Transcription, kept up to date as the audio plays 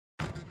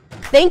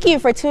Thank you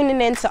for tuning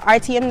in to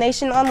RTM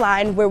Nation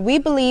Online, where we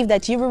believe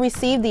that you will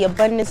receive the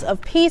abundance of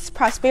peace,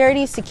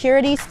 prosperity,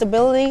 security,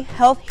 stability,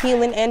 health,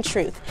 healing, and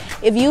truth.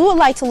 If you would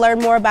like to learn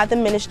more about the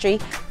ministry,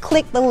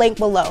 click the link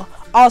below.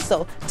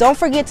 Also, don't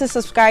forget to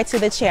subscribe to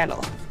the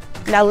channel.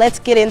 Now let's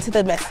get into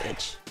the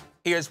message.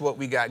 Here's what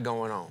we got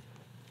going on.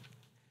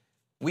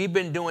 We've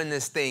been doing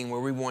this thing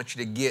where we want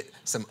you to get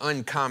some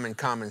uncommon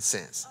common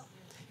sense.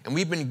 And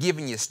we've been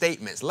giving you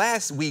statements.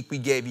 Last week we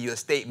gave you a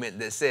statement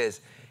that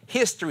says,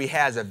 history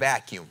has a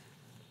vacuum.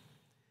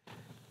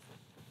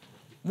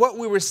 What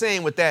we were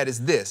saying with that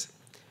is this: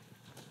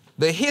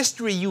 the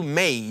history you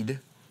made,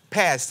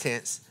 past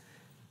tense,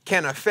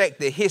 can affect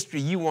the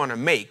history you want to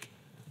make,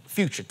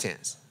 future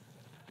tense.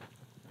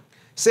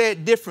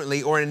 Said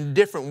differently, or in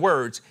different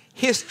words,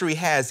 history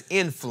has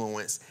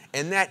influence,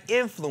 and that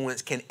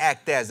influence can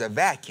act as a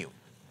vacuum.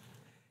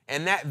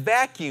 And that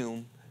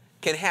vacuum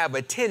can have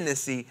a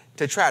tendency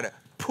to try to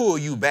pull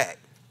you back.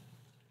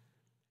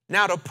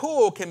 Now, the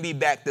pull can be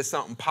back to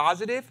something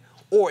positive,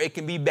 or it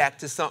can be back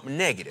to something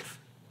negative.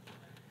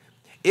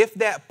 If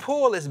that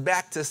pull is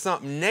back to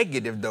something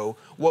negative, though,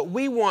 what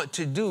we want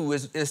to do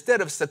is, instead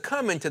of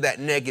succumbing to that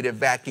negative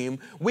vacuum,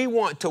 we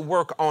want to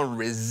work on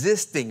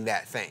resisting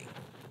that thing.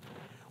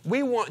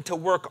 We want to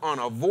work on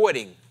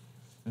avoiding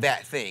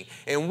that thing.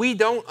 And we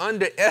don't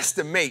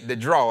underestimate the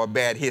draw of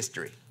bad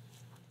history,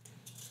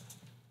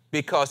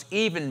 because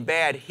even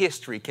bad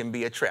history can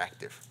be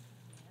attractive.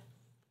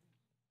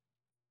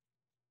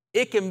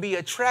 It can be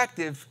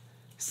attractive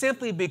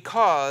simply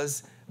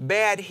because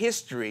bad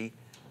history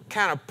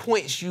kind of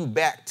points you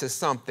back to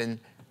something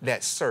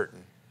that's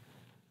certain.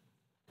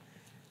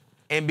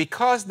 And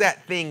because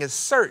that thing is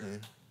certain,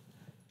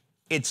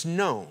 it's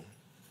known.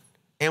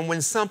 And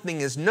when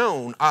something is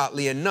known,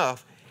 oddly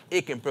enough,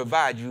 it can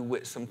provide you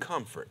with some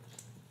comfort.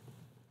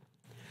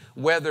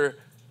 Whether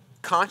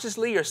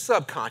consciously or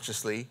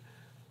subconsciously,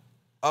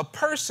 a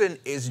person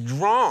is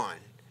drawn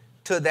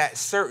to that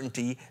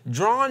certainty,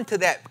 drawn to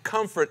that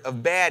comfort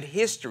of bad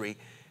history,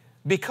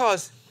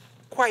 because,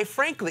 quite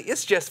frankly,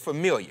 it's just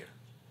familiar.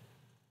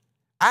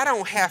 I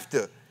don't have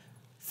to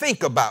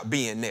think about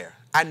being there.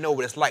 I know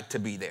what it's like to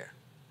be there.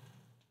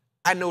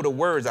 I know the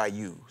words I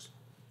use.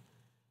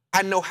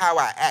 I know how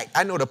I act.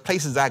 I know the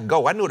places I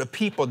go. I know the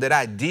people that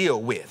I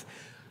deal with.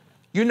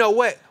 You know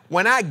what?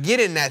 When I get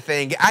in that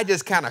thing, I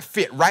just kind of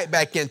fit right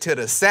back into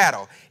the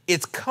saddle.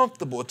 It's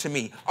comfortable to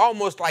me,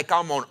 almost like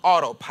I'm on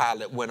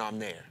autopilot when I'm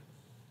there.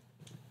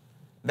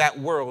 That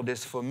world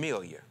is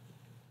familiar.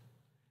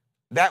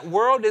 That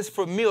world is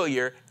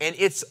familiar, and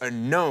it's a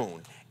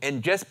known.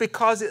 And just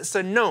because it's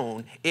a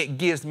known, it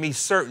gives me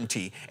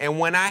certainty. And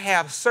when I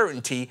have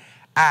certainty,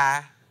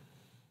 I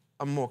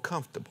am more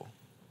comfortable.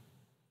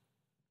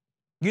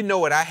 You know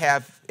what I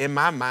have in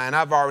my mind?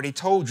 I've already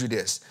told you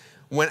this.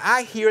 When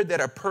I hear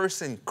that a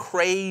person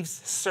craves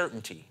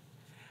certainty,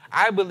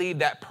 I believe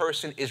that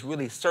person is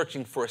really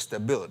searching for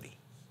stability.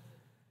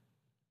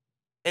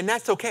 And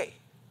that's okay.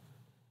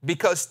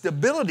 Because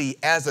stability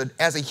as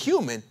a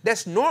human,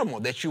 that's normal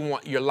that you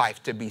want your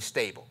life to be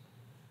stable.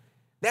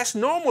 That's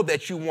normal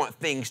that you want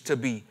things to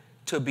be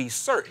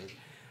certain.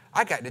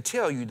 I got to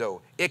tell you,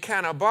 though, it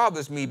kind of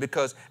bothers me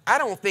because I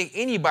don't think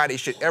anybody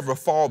should ever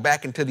fall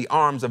back into the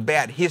arms of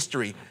bad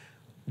history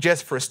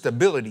just for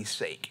stability's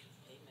sake.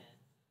 Amen.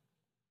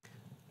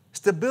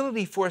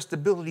 Stability for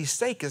stability's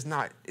sake is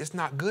not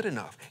good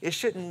enough. It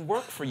shouldn't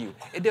work for you.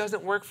 It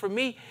doesn't work for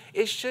me.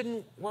 It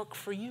shouldn't work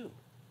for you.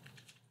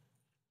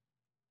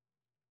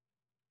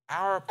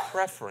 Our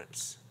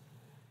preference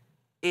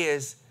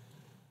is,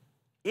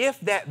 if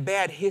that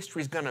bad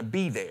history is going to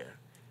be there,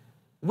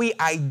 we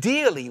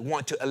ideally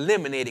want to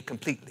eliminate it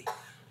completely.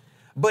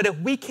 But if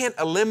we can't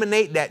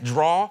eliminate that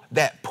draw,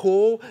 that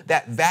pull,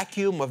 that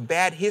vacuum of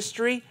bad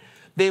history,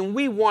 then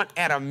we want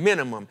at a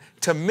minimum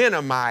to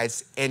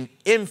minimize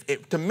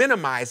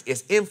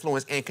its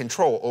influence and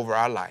control over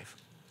our life.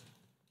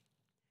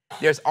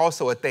 There's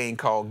also a thing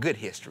called good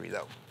history,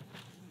 though.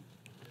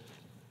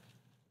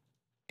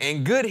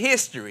 And good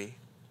history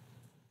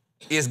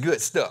is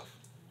good stuff.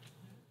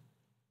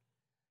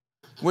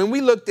 When we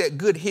looked at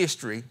good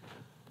history,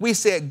 we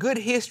said good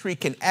history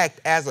can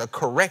act as a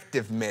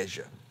corrective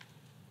measure.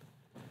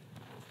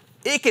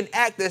 It can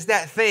act as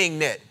that thing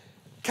that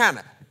kind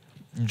of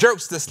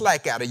jerks the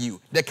slack out of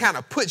you, that kind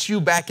of puts you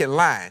back in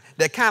line,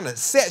 that kind of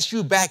sets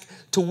you back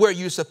to where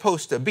you're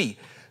supposed to be.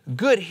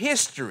 Good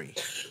history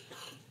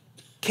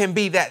can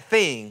be that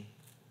thing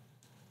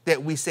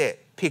that we said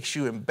picks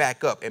you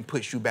back up and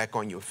puts you back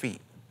on your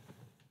feet.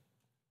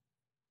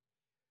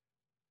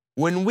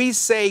 When we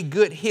say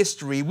good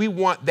history, we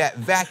want that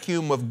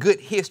vacuum of good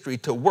history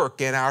to work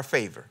in our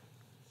favor.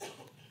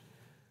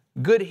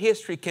 Good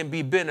history can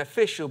be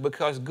beneficial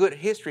because good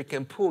history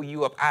can pull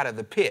you up out of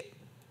the pit.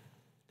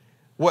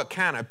 What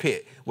kind of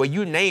pit? Well,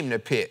 you name the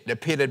pit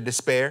of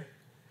despair,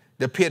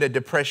 the pit of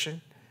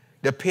depression,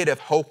 the pit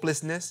of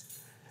hopelessness.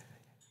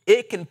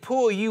 It can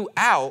pull you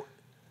out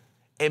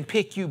and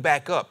pick you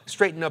back up,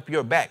 straighten up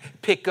your back,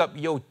 pick up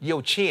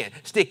your chin,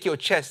 stick your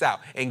chest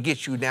out, and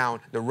get you down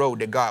the road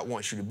that God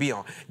wants you to be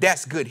on.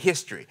 That's good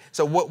history.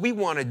 So what we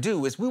want to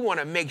do is we want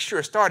to make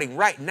sure, starting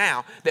right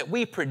now, that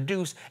we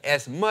produce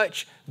as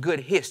much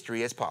good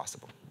history as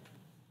possible.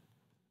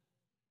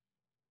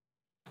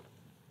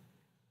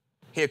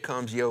 Here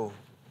comes your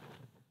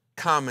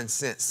common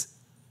sense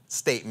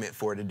statement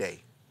for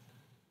today.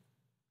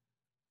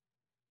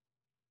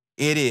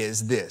 It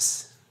is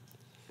this: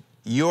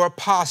 your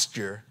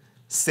posture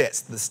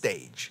sets the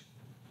stage.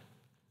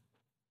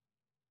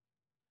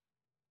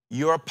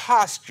 Your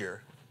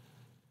posture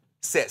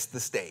sets the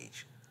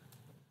stage.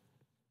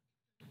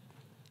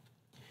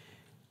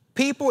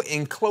 People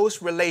in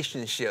close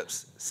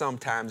relationships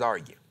sometimes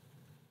argue.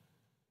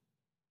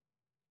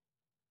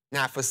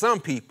 Now, for some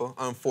people,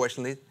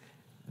 unfortunately,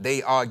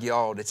 they argue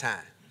all the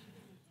time.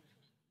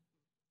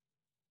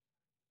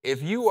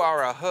 If you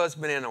are a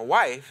husband and a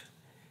wife,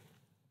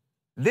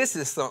 this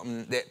is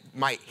something that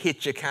might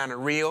hit you kind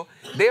of real.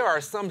 There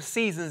are some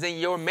seasons in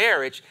your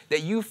marriage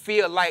that you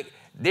feel like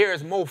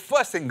there's more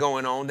fussing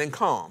going on than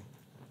calm.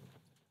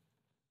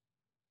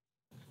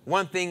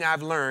 One thing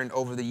I've learned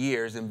over the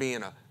years in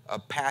being a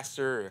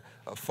pastor,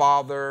 a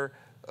father,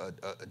 a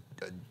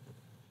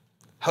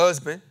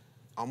husband,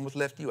 almost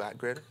left you out,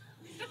 Greta.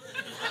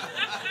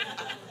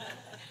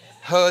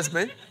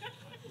 Husband,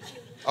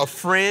 a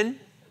friend,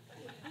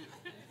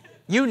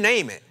 you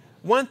name it.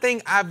 One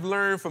thing I've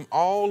learned from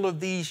all of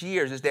these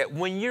years is that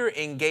when you're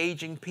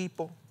engaging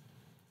people,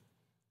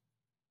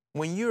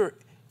 when you're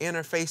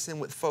interfacing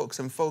with folks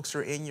and folks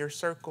are in your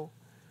circle,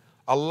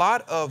 a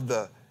lot of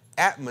the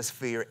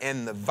atmosphere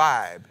and the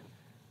vibe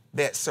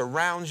that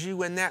surrounds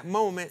you in that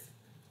moment,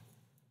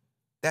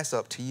 that's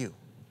up to you.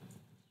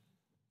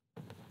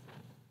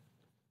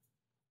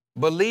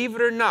 Believe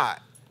it or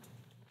not,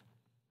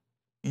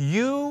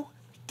 you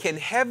can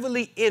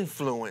heavily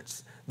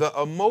influence the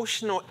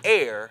emotional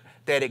air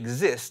that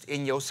exists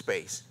in your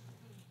space.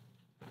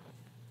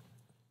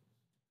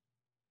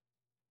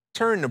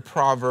 Turn to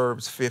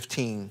Proverbs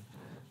 15,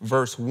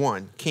 verse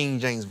 1, King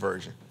James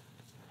Version.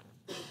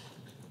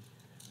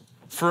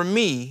 For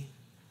me,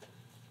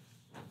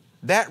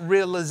 that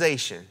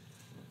realization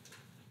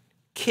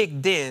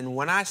kicked in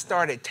when I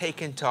started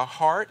taking to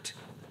heart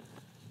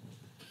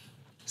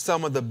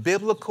some of the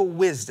biblical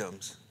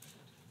wisdoms,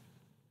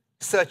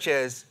 such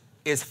as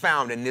is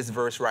found in this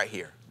verse right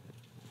here.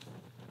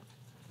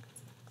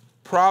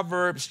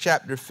 Proverbs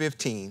chapter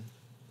 15,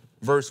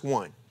 verse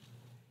 1,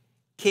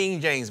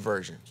 King James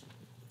Version.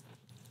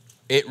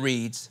 It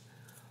reads,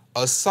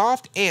 "A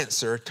soft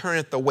answer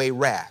turneth away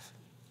wrath,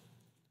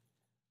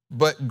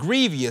 but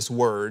grievous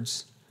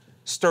words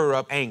stir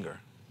up anger."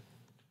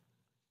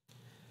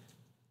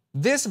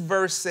 This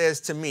verse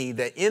says to me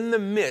that in the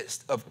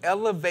midst of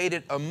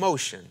elevated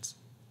emotions,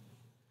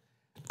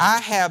 I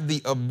have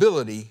the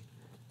ability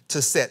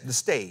to set the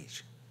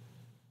stage.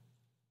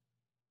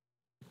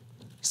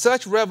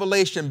 Such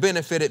revelation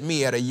benefited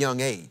me at a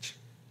young age.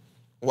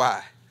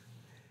 Why?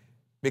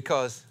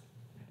 Because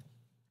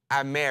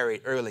I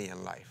married early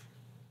in life.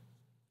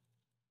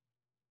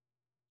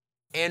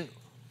 And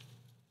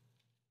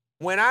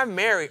when I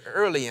married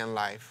early in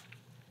life,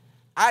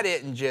 I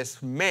didn't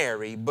just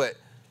marry, but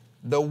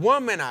the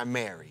woman I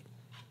married,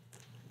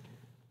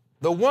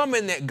 the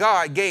woman that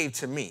God gave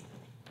to me,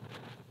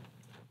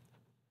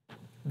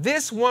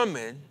 this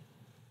woman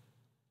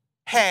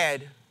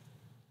had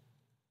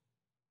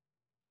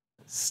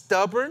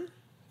stubborn,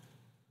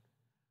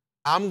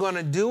 I'm going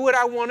to do what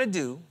I want to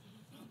do.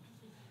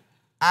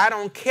 I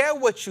don't care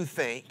what you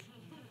think.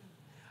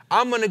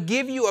 I'm going to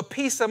give you a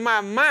piece of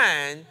my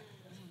mind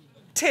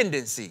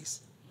tendencies.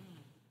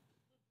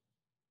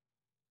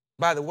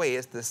 By the way,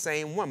 it's the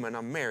same woman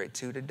I'm married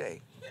to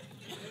today.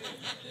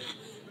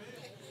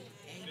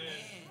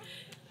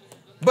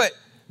 But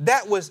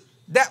that was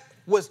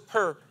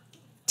her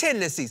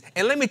tendencies.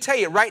 And let me tell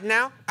you right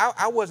now,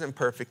 I wasn't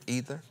perfect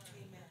either.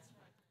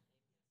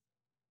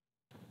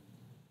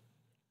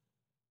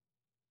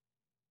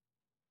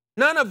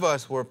 None of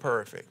us were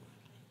perfect.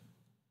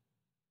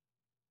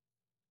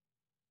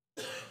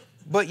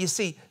 But you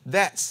see,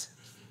 that's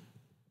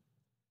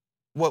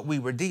what we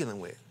were dealing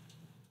with.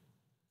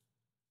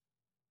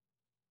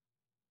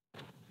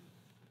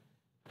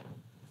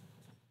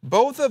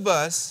 Both of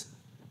us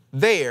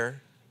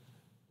there,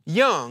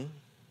 young,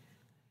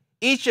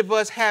 each of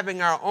us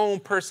having our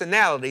own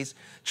personalities,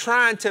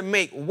 trying to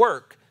make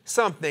work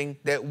something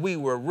that we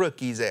were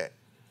rookies at.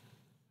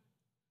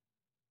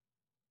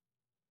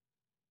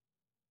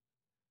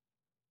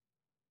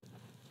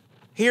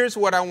 Here's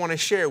what I want to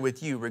share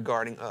with you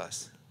regarding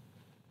us.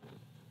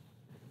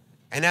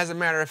 And as a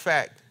matter of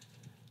fact,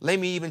 let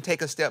me even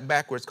take a step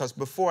backwards, because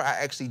before I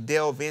actually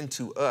delve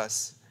into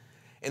us,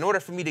 in order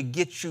for me to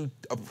get you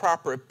a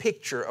proper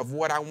picture of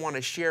what I want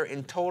to share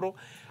in total,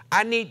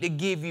 I need to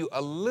give you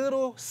a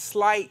little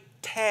slight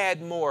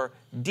tad more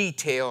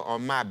detail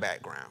on my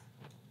background.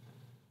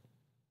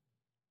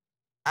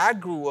 I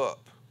grew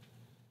up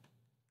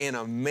in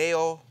a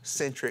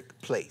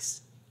male-centric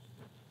place.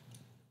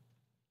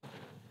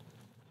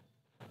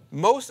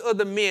 most of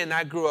the men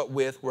I grew up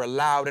with were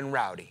loud and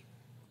rowdy.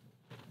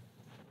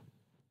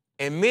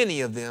 And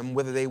many of them,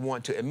 whether they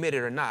want to admit it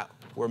or not,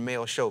 were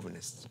male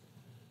chauvinists.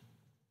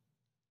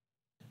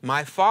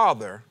 My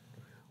father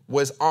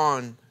was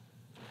on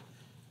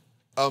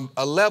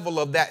a level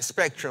of that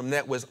spectrum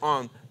that was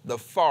on the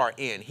far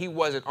end. He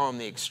wasn't on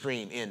the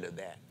extreme end of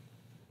that.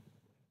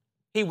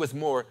 He was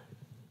more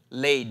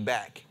laid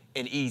back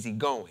and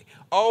easygoing.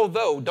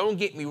 Although, don't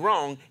get me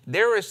wrong,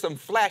 there are some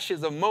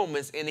flashes of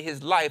moments in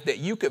his life that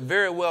you could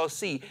very well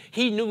see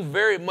he knew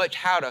very much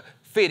how to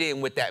fit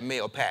in with that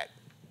male pack.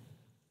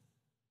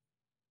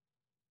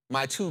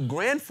 My two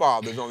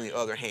grandfathers, on the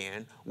other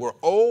hand, were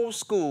old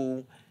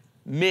school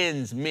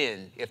men's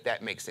men, if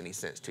that makes any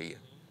sense to you.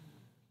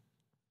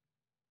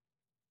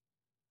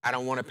 I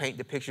don't want to paint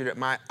the picture that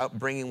my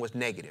upbringing was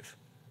negative.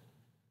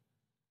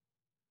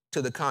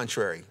 To the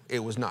contrary, it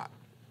was not.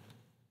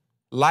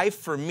 Life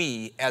for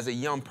me as a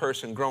young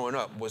person growing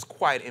up was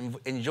quite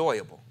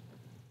enjoyable.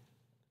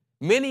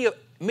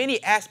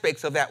 Many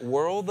aspects of that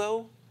world,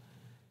 though,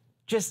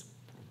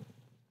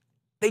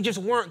 they just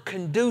weren't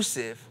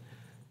conducive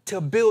to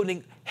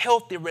building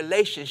healthy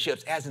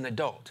relationships as an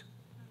adult.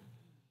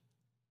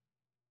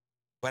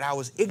 But I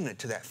was ignorant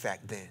to that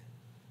fact then.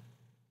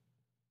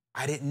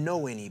 I didn't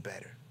know any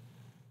better.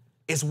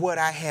 It's what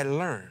I had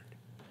learned.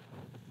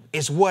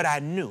 It's what I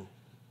knew.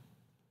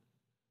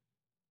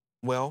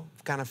 Well,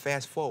 kind of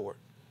fast forward.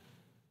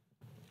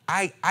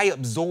 I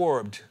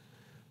absorbed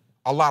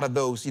a lot of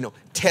those,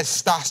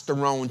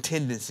 testosterone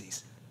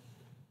tendencies.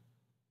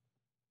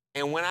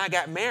 And when I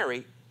got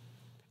married,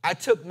 I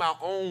took my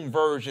own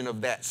version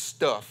of that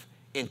stuff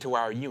into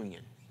our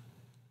union.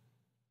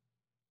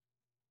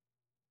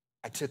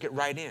 I took it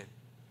right in.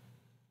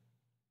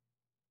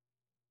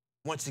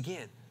 Once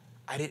again,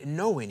 I didn't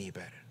know any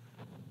better.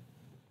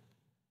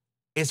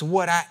 It's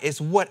what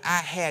I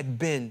had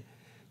been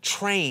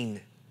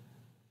trained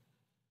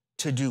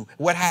to do,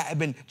 what I had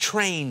been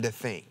trained to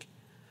think.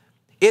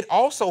 It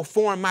also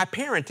formed my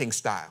parenting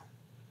style.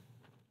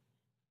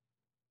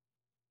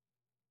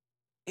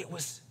 It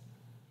was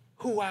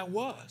who I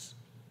was.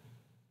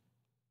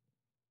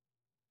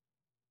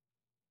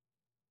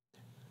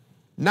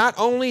 Not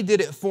only did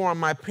it form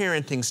my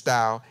parenting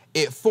style,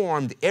 it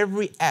formed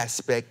every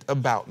aspect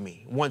about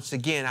me. Once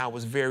again, I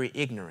was very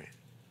ignorant.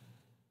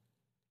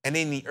 And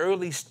in the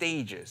early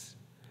stages,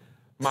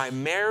 my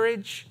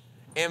marriage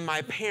and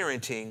my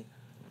parenting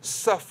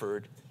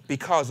suffered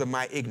because of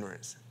my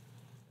ignorance.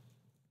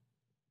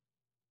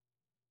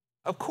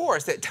 Of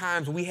course, at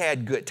times we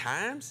had good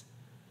times,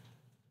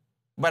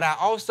 but I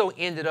also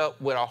ended up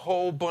with a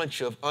whole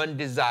bunch of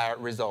undesired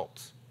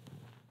results.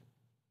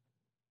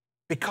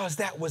 Because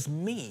that was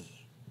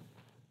me.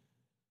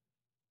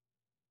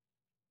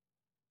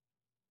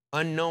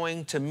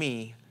 Unknowing to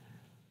me,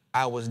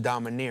 I was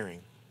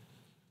domineering.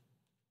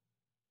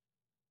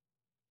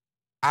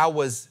 I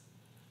was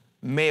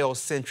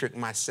male-centric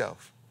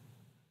myself.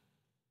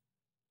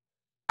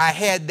 I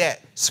had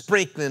that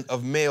sprinkling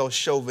of male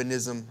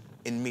chauvinism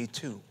in me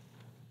too.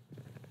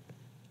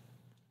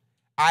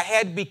 I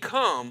had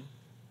become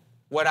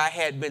what I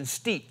had been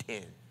steeped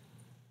in.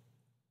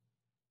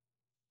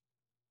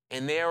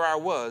 And there I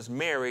was,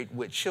 married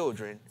with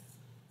children,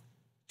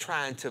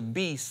 trying to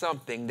be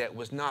something that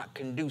was not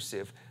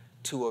conducive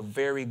to a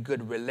very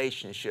good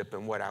relationship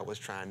in what I was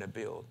trying to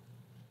build.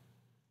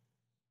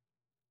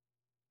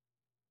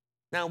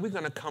 Now we're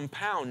going to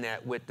compound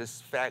that with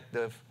this fact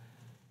of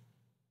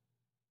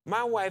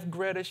my wife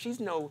Greta, she was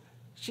no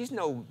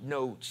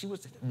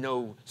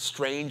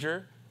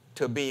stranger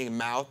to being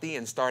mouthy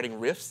and starting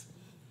riffs.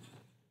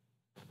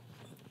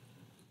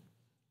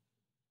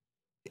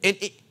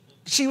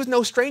 She was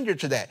no stranger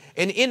to that.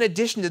 And in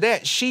addition to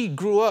that, she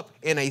grew up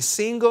in a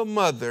single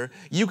mother.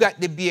 You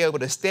got to be able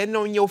to stand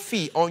on your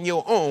feet on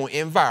your own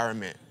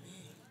environment.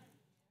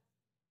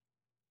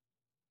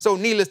 So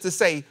needless to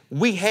say,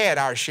 we had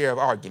our share of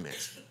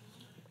arguments.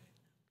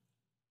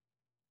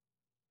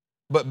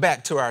 But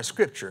back to our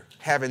scripture,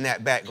 having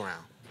that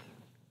background.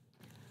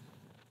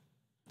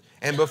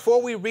 And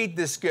before we read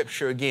this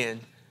scripture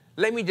again,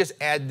 let me just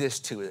add this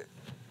to it.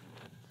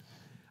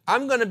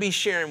 I'm going to be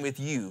sharing with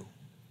you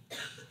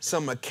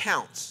some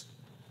accounts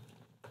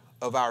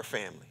of our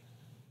family,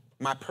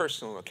 my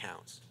personal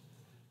accounts.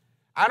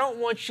 I don't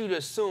want you to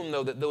assume,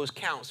 though, that those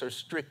accounts are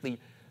strictly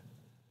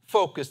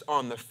focused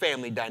on the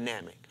family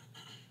dynamic.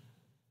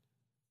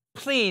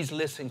 Please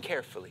listen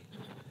carefully.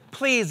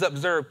 Please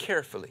observe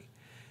carefully,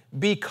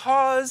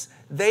 because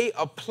they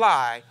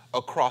apply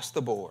across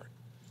the board.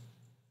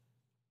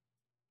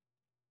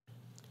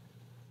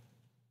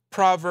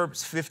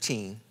 Proverbs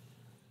 15,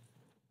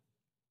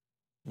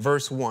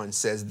 verse 1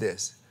 says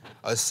this: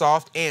 a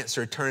soft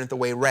answer turneth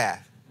away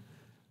wrath,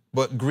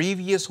 but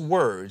grievous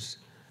words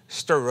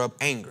stir up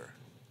anger.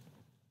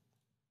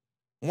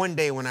 One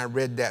day when I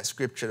read that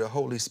scripture, the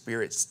Holy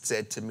Spirit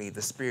said to me,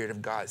 the Spirit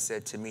of God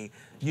said to me,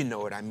 you know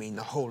what I mean,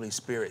 the Holy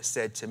Spirit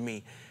said to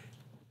me,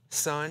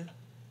 son,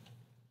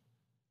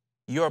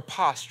 your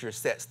posture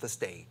sets the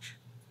stage.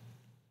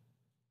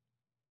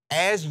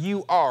 As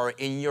you are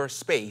in your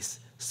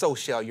space, so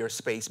shall your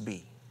space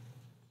be.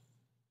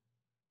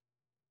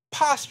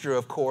 Posture,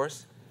 of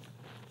course,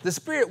 the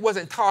Spirit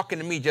wasn't talking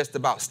to me just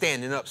about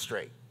standing up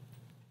straight,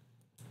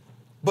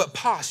 but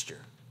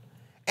posture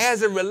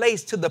as it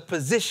relates to the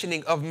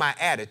positioning of my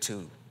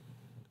attitude,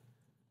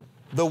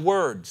 the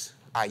words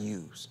I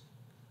use,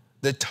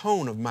 the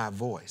tone of my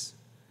voice,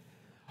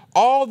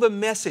 all the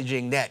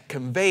messaging that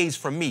conveys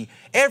from me,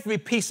 every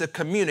piece of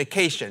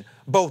communication,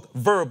 both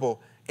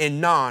verbal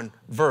and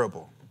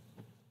non-verbal.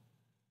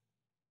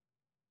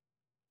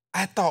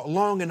 I thought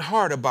long and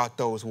hard about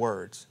those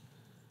words.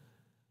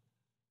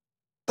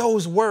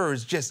 Those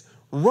words just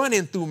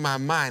running through my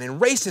mind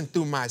and racing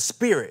through my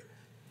spirit.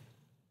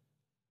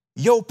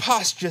 Your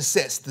posture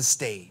sets the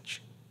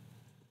stage.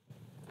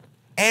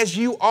 As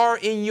you are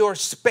in your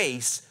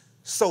space,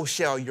 so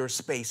shall your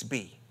space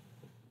be.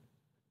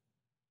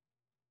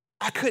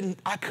 I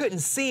couldn't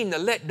seem to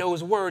let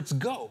those words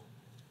go.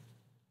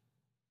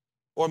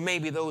 Or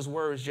maybe those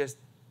words just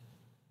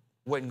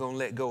wasn't going to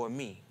let go of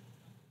me.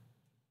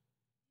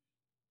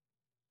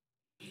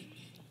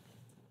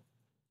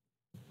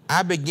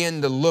 I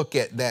began to look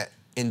at that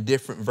in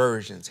different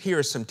versions. Here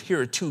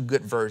are two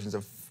good versions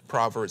of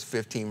Proverbs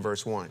 15,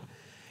 verse 1.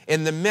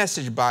 In the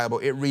Message Bible,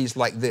 it reads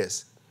like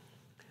this: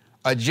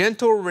 a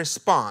gentle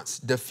response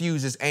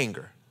diffuses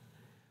anger,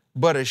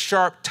 but a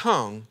sharp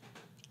tongue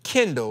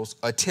kindles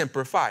a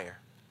temper fire.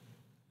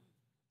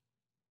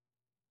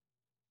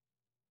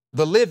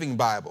 The Living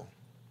Bible: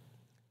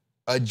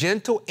 a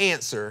gentle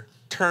answer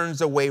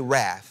turns away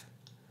wrath,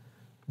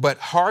 but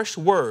harsh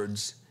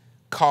words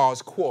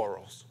cause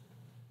quarrels.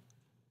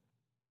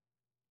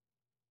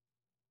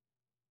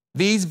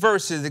 These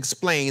verses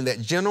explain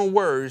that gentle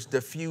words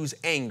diffuse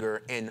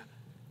anger and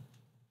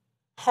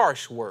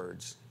harsh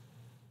words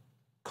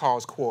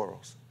cause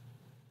quarrels.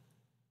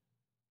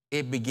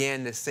 It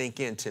began to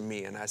sink into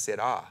me, and I said,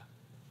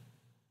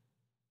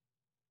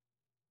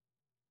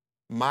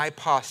 my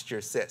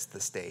posture sets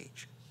the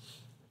stage.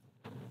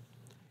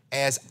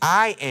 As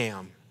I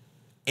am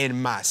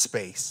in my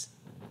space,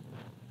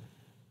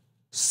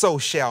 so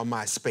shall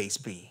my space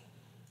be.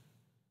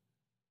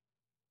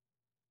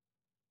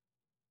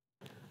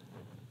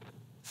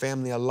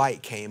 Family, a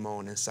light came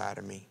on inside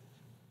of me.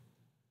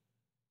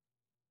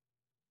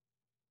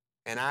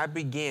 And I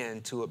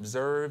began to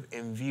observe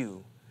and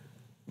view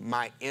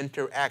my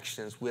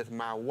interactions with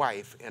my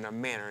wife in a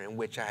manner in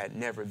which I had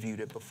never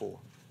viewed it before.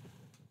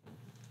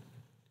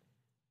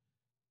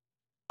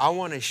 I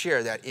want to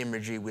share that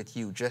imagery with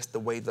you just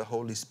the way the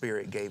Holy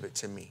Spirit gave it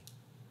to me.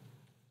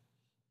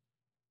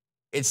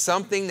 It's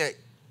something that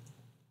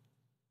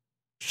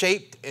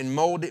shaped and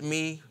molded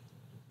me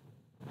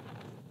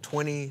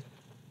 20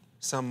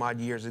 some odd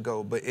years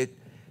ago, but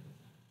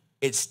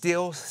it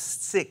still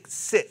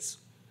sits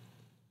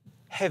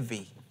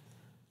heavy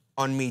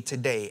on me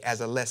today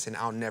as a lesson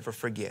I'll never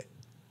forget.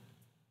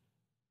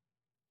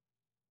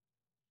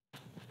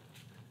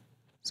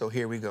 So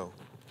here we go.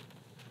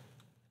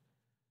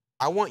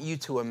 I want you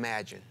to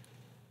imagine.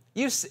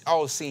 You've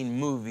all seen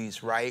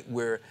movies, right,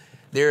 where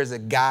there's a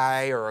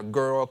guy or a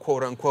girl,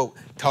 quote unquote,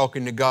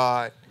 talking to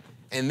God,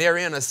 and they're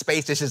in a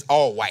space that's just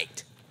all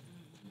white.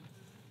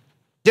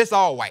 Just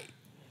all white.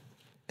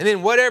 And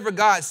then whatever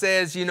God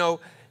says,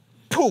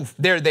 poof,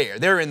 they're there.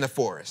 They're in the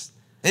forest.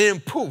 And then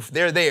poof,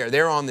 they're there.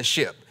 They're on the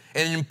ship.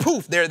 And then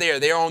poof, they're there.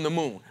 They're on the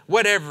moon.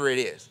 Whatever it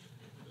is.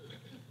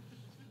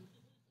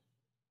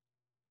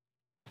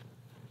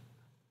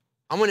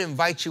 I'm going to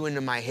invite you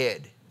into my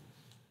head,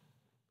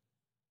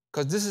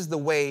 because this is the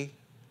way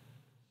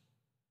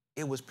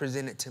it was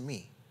presented to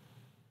me.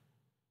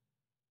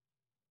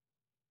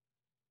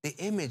 The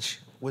image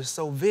was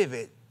so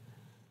vivid,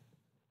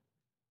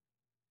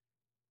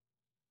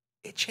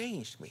 it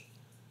changed me.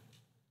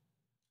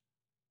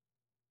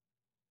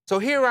 So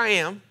here I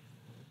am.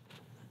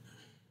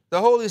 The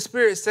Holy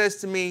Spirit says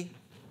to me,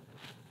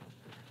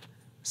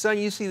 son,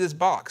 you see this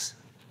box?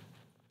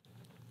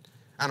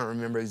 I don't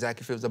remember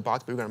exactly if it was a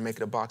box, but we're going to make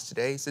it a box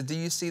today. He said, do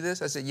you see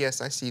this? I said, yes,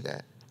 I see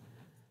that.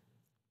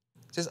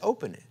 Just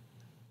open it.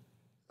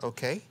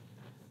 Okay.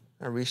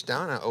 I reached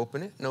down, I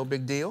open it, no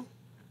big deal.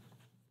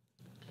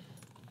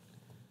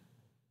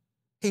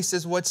 He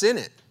says, what's in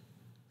it?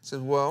 I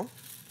said, well,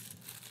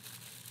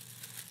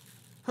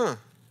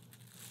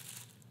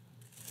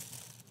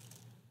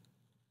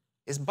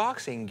 it's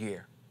boxing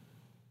gear.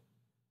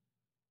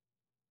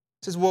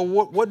 He says, well,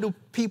 what do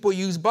people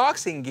use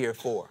boxing gear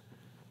for?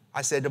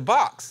 I said, to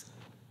box.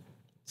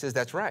 He says,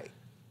 that's right.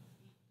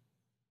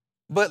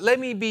 But let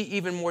me be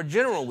even more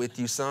general with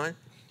you, son.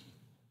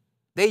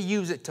 They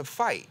use it to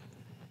fight.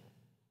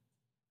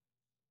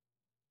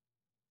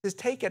 He says,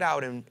 take it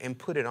out and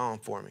put it on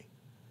for me.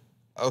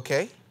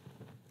 Okay.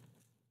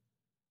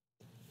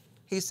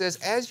 He says,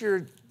 as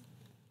you're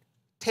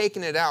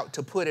taking it out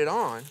to put it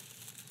on,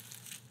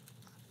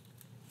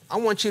 I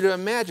want you to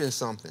imagine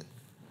something.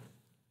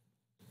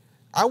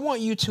 I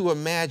want you to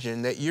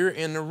imagine that you're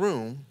in a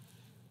room,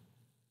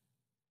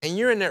 and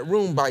you're in that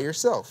room by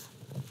yourself.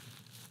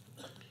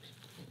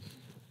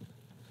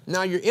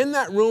 Now, you're in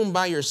that room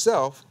by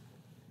yourself,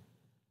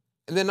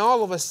 And then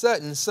all of a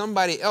sudden,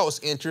 somebody else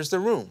enters the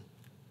room.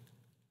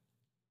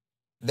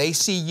 They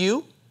see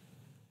you.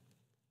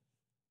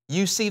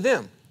 You see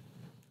them.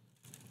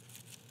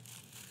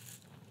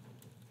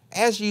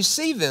 As you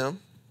see them,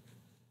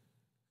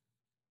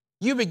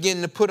 you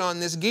begin to put on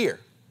this gear.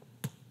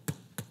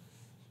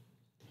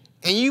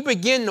 And you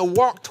begin to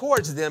walk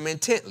towards them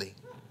intently.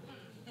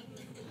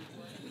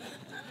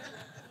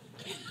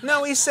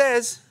 Now he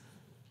says,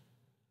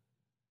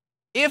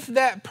 if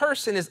that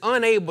person is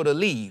unable to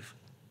leave,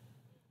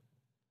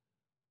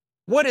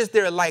 what is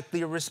their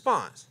likely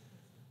response?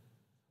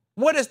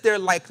 What is their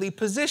likely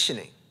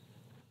positioning?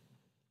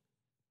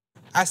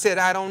 I said,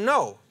 I don't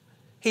know.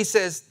 He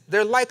says,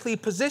 their likely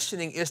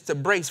positioning is to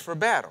brace for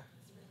battle.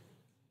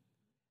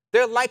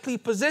 Their likely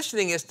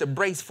positioning is to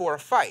brace for a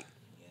fight.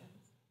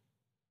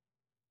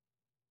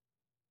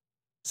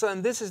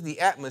 Son, this is the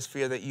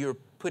atmosphere that you're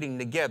putting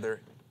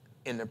together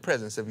in the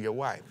presence of your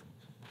wife.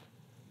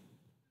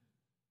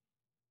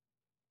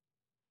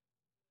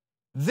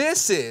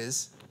 This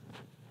is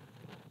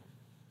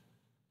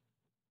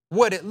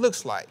what it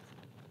looks like.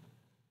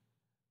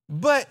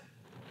 But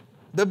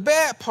the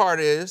bad part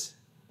is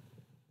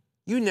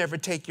you never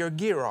take your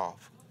gear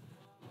off.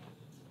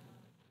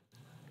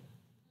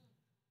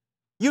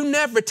 You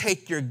never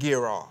take your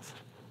gear off.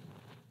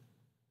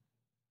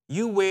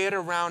 You wear it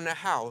around the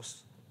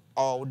house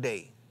all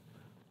day.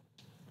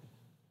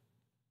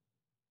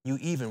 You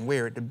even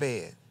wear it to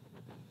bed.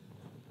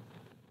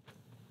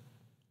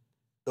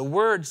 The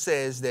word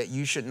says that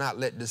you should not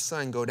let the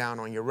sun go down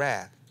on your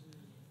wrath.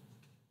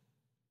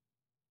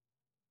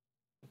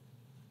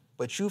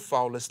 But you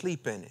fall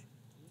asleep in it.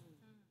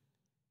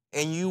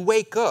 And you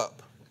wake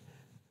up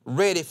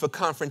ready for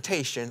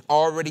confrontation,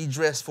 already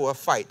dressed for a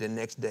fight the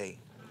next day.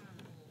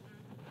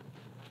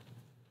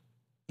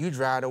 You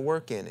drive to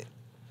work in it.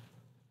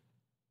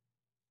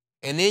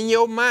 And in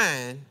your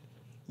mind,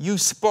 you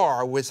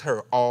spar with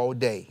her all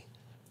day.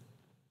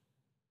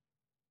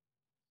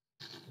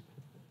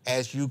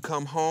 As you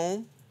come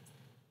home,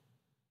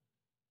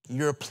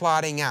 you're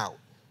plotting out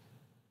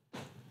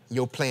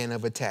your plan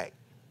of attack.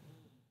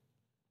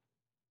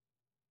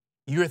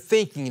 You're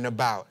thinking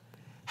about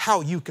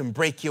how you can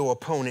break your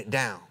opponent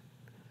down,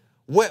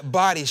 what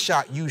body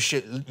shot you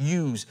should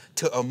use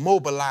to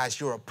immobilize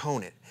your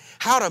opponent,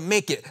 how to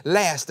make it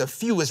last the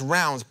fewest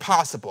rounds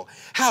possible,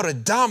 how to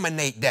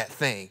dominate that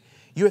thing.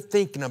 You're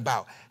thinking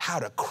about how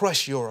to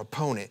crush your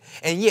opponent.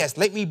 And yes,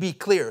 let me be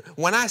clear.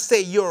 When I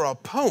say your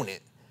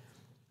opponent,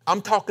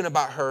 I'm talking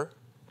about her.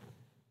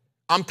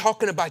 I'm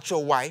talking about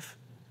your wife,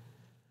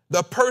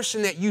 the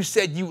person that you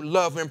said you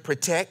love and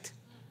protect.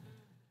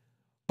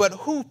 But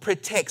who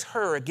protects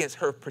her against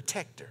her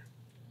protector?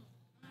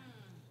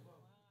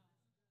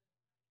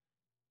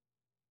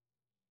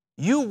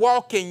 You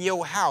walk in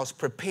your house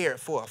prepared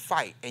for a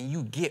fight, and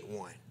you get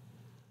one.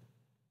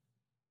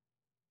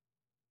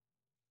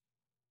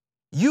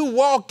 You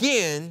walk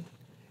in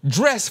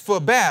dressed for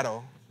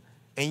battle,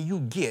 and you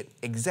get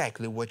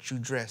exactly what you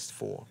dressed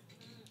for.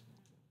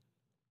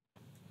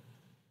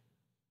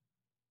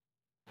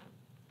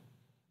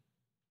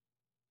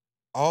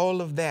 All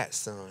of that,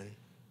 son,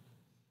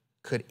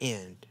 could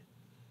end.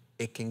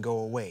 It can go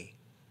away.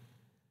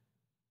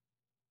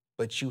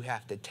 But you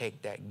have to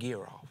take that gear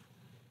off.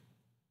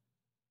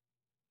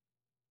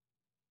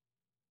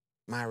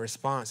 My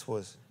response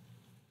was,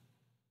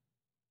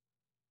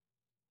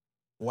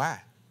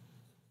 why?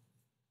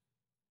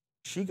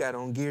 She got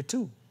on gear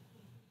too.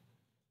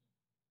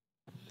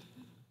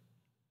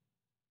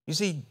 You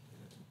see,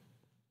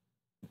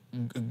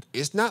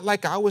 it's not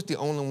like I was the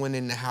only one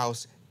in the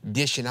house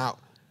dishing out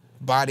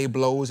body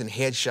blows and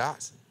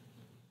headshots.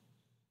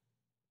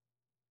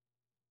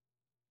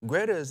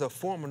 Greta is a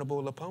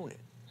formidable opponent.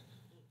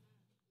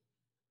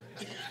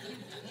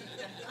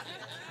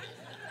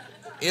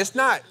 It's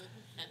not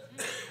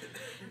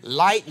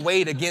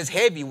lightweight against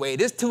heavyweight.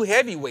 There's two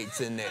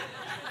heavyweights in there.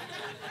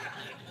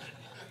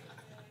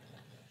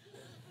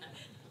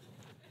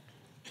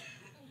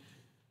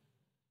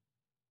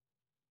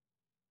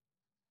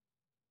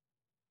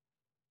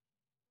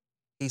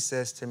 He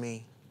says to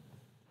me,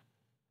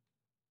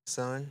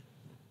 son,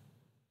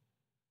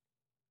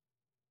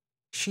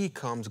 she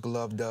comes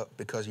gloved up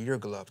because you're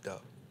gloved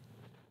up.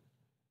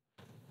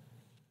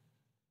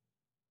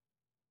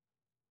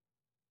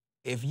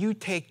 If you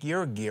take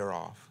your gear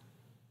off,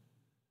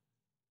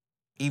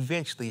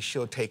 eventually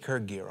she'll take her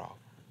gear off.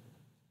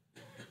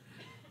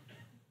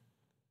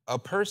 A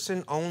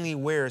person only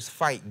wears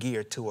fight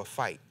gear to a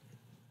fight.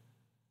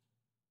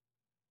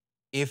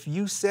 If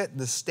you set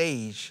the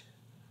stage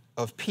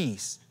of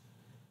peace,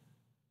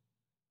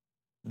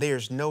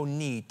 there's no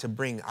need to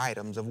bring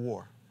items of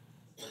war.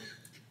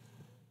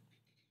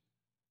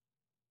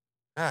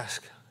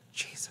 Ask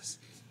Jesus.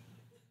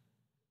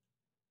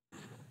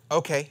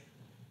 Okay,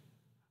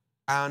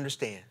 I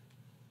understand.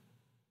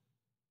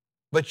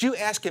 But you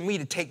asking me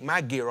to take my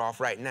gear off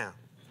right now.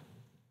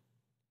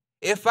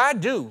 If I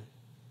do,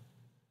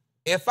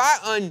 if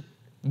I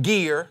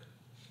ungear,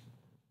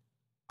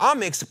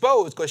 I'm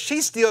exposed because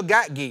she still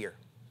got gear.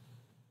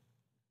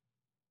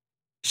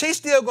 she's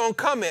still going to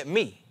come at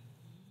me.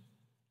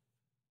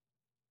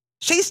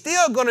 She's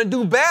still going to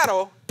do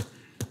battle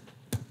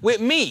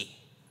with me.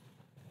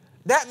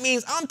 That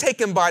means I'm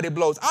taking body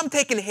blows. I'm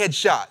taking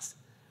headshots.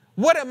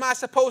 What am I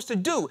supposed to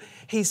do?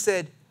 He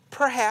said,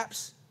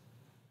 perhaps,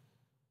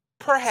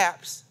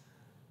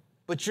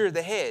 but you're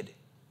the head.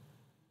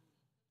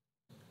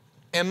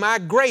 And my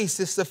grace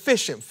is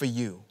sufficient for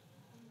you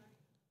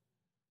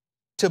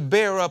to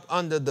bear up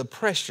under the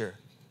pressure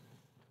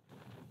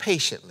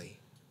patiently.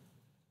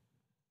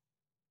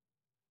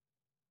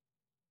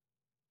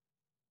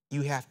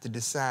 You have to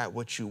decide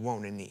what you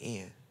want in the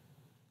end.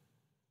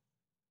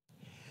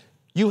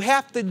 You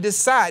have to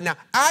decide. Now,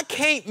 I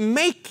can't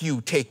make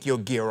you take your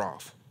gear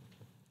off.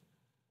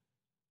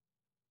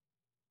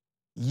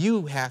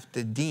 You have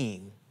to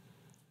deem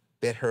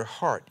that her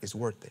heart is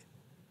worth it.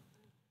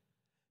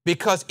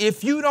 Because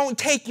if you don't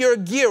take your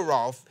gear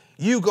off,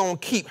 you're going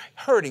to keep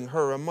hurting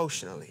her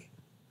emotionally.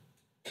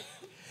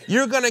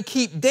 You're going to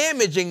keep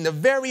damaging the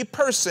very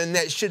person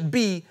that should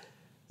be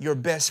your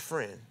best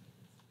friend.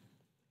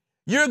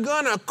 You're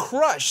going to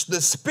crush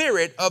the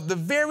spirit of the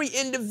very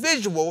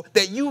individual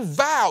that you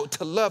vowed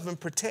to love and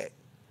protect.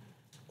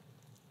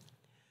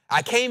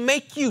 I can't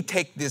make you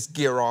take this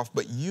gear off,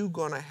 but you're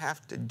going to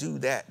have to do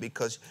that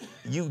because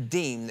you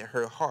deem that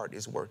her heart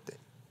is worth it.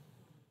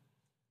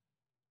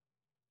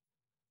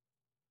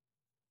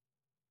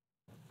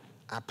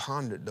 I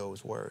pondered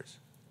those words.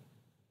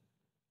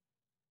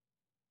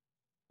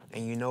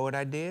 And you know what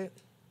I did?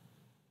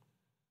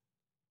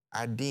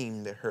 I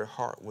deemed that her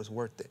heart was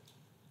worth it.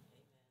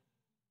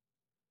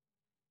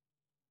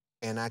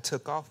 And I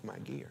took off my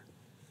gear.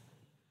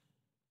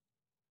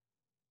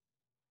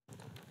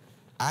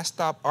 I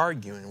stopped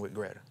arguing with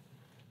Greta.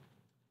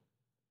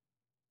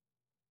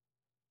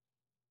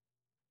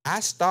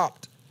 I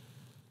stopped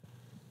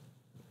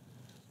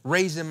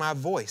raising my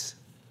voice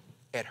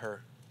at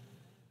her.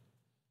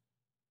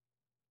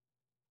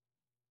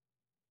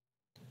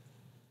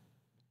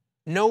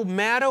 No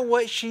matter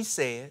what she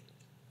said,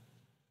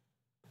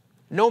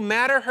 no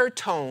matter her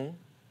tone,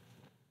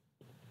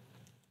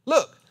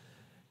 look,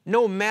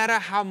 no matter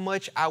how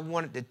much I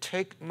wanted to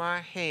take my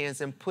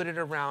hands and put it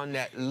around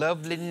that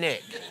lovely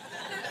neck.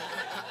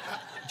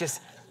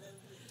 Just,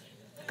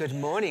 good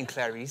morning,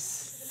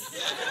 Clarice.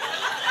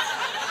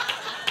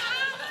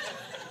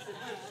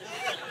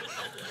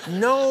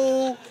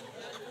 No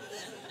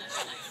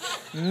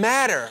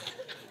matter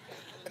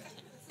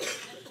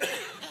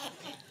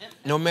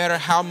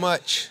how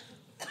much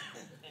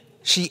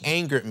she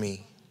angered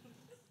me,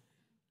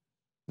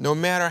 no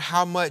matter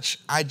how much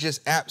I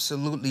just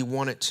absolutely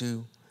wanted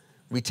to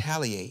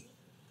retaliate,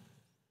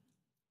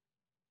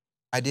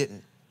 I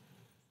didn't.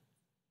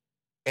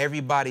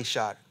 Every body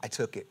shot, I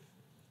took it.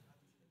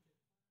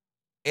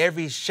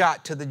 Every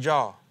shot to the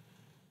jaw,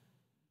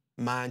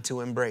 mine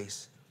to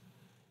embrace.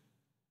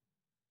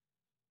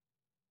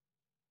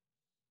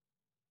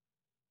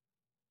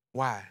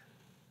 Why?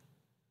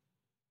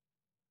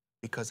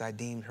 Because I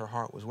deemed her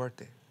heart was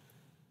worth it.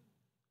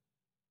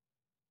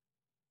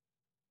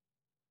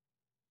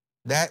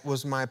 That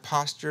was my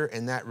posture,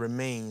 and that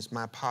remains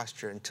my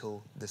posture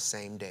until the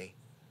same day.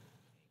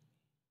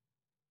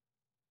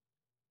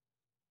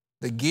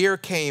 The gear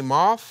came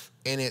off,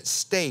 and it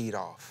stayed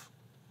off.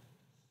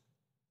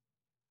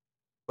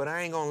 But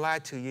I ain't gonna lie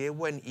to you, it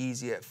wasn't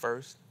easy at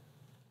first.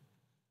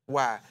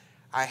 Why?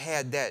 I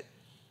had that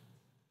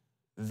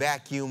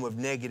vacuum of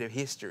negative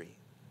history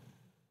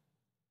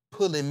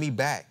pulling me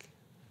back,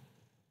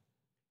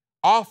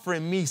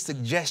 offering me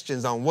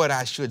suggestions on what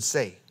I should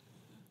say.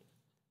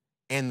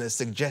 And the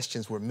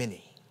suggestions were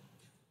many.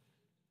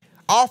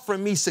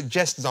 Offering me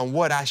suggestions on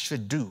what I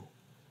should do.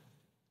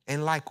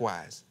 And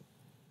likewise,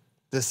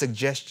 the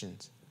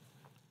suggestions,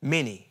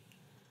 many.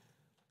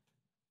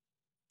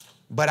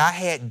 But I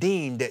had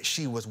deemed that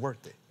she was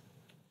worth it.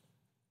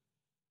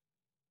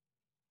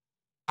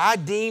 I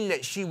deemed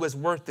that she was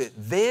worth it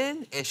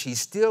then, and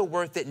she's still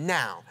worth it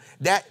now.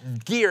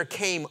 That gear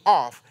came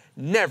off,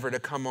 never to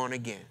come on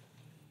again.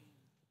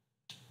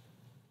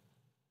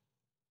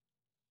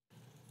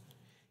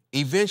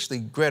 Eventually,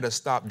 Greta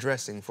stopped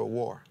dressing for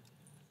war.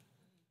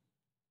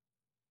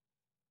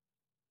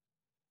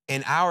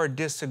 And our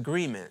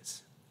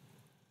disagreements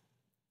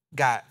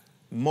got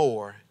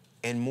more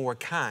and more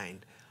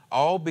kind,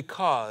 all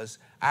because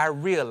I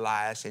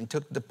realized and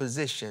took the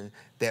position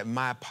that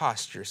my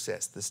posture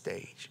sets the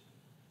stage.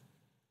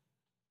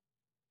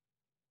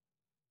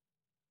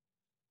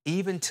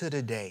 Even to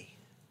today,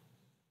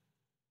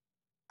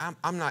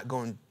 I'm not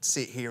going to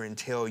sit here and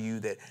tell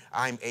you that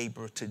I'm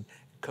able to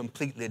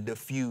completely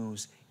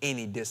diffuse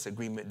any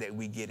disagreement that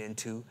we get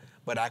into,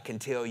 but I can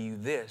tell you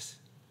this,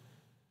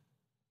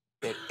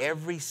 that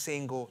every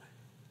single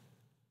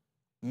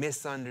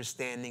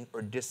misunderstanding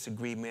or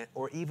disagreement,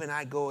 or even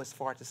I go as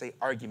far to say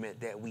argument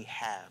that we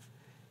have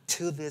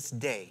to this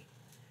day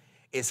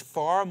is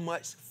far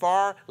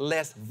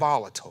less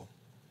volatile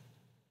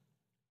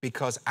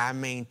because I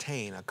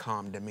maintain a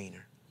calm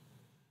demeanor.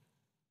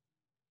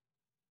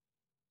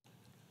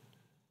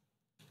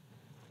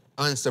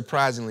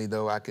 Unsurprisingly,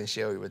 though, I can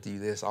share with you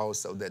this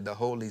also, that the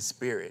Holy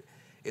Spirit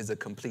is a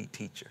complete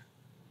teacher.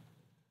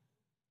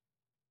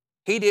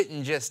 He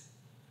didn't just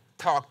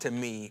talk to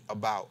me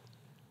about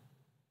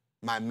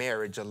my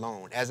marriage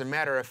alone. As a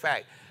matter of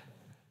fact,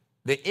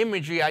 the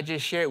imagery I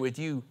just shared with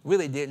you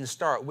really didn't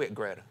start with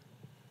Greta.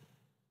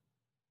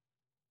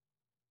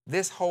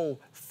 This whole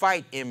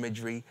fight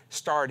imagery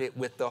started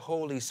with the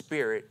Holy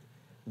Spirit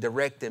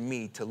directing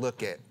me to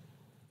look at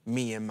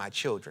me and my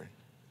children.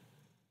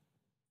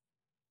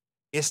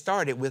 It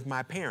started with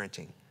my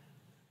parenting.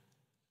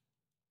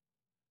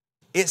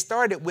 It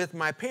started with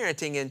my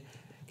parenting, and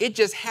it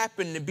just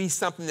happened to be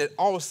something that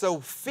also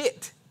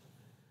fit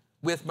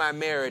with my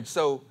marriage.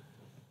 So,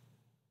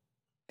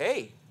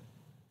 hey,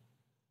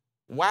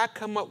 why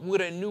come up with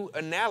a new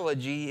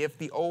analogy if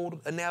the old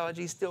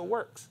analogy still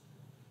works?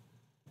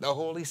 The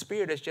Holy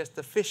Spirit is just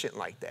efficient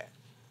like that.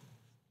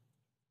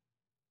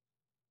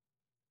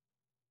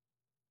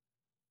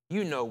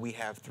 You know we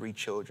have 3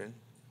 children.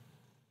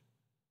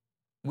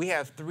 We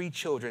have 3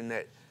 children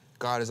that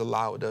God has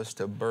allowed us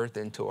to birth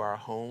into our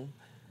home.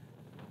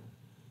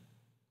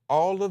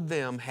 All of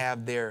them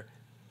have their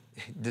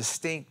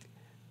distinct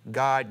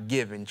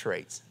God-given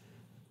traits.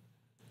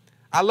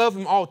 I love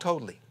them all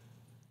totally,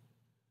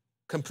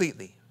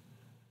 completely.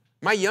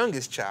 My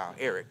youngest child,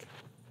 Eric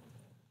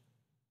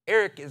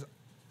has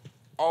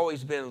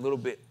always been a little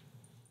bit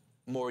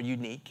more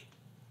unique.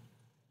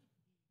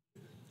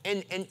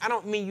 And I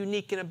don't mean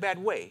unique in a bad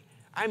way.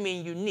 I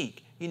mean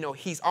unique. You know,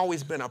 he's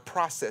always been a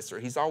processor.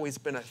 He's always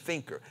been a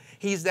thinker.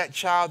 He's that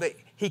child that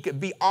he could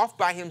be off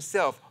by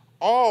himself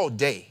all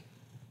day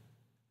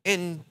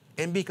and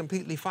be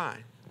completely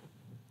fine.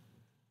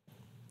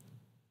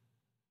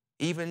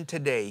 Even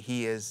today,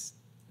 he is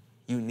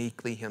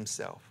uniquely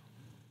himself.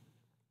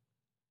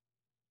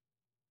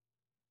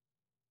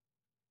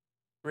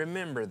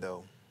 Remember,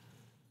 though,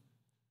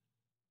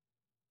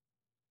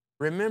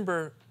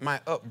 remember my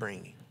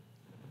upbringing.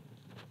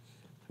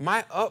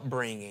 My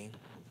upbringing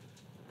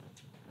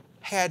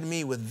had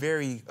me with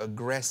very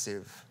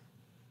aggressive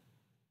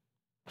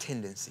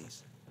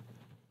tendencies.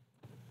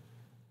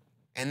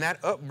 And that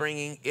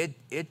upbringing,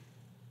 it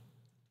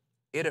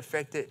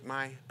affected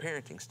my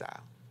parenting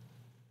style.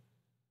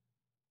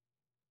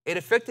 It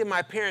affected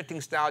my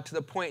parenting style to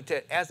the point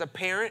that as a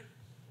parent,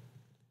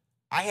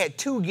 I had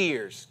 2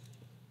 gears.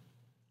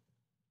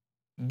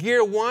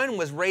 Gear 1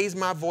 was raise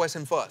my voice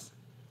and fuss.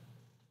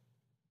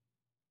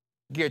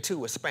 Gear 2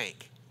 was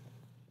spank.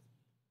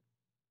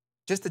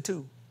 Just the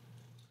 2.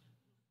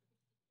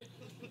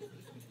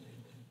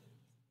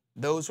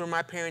 Those were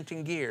my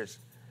parenting gears.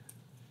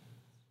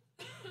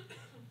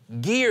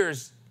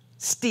 Gears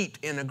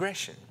steeped in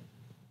aggression.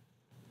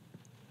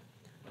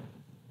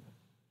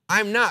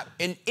 I'm not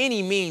in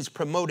any means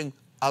promoting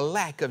a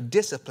lack of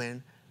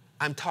discipline.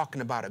 I'm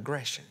talking about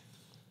aggression.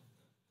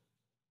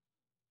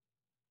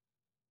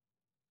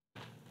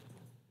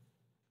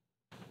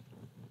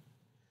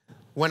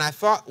 When I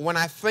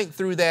think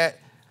through that,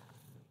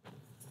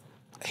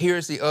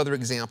 here's the other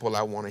example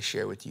I want to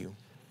share with you.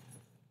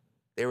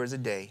 There was a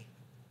day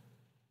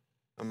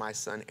when my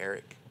son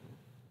Eric,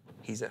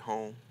 he's at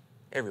home.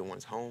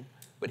 Everyone's home,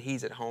 but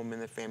he's at home in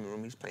the family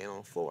room. He's playing on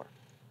the floor.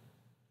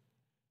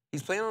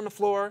 He's playing on the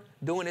floor,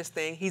 doing his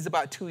thing. He's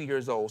about 2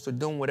 years old, so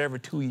doing whatever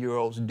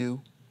 2-year-olds do.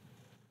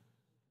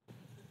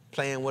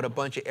 Playing with a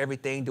bunch of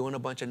everything, doing a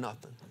bunch of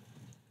nothing.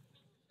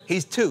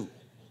 He's 2.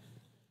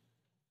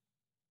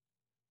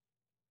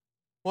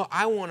 Well,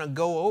 I want to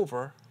go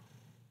over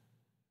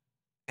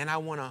and I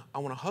want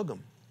to hug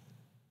him.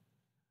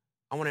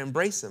 I want to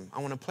embrace him.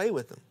 I want to play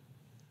with him.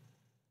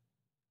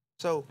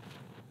 So,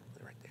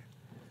 right there.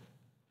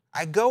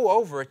 I go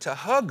over to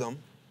hug him,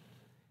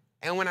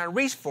 and when I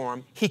reach for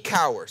him, he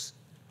cowers.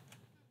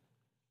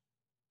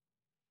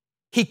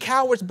 He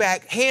cowers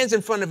back, hands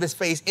in front of his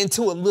face,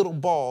 into a little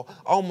ball,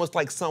 almost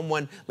like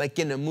someone, like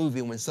in a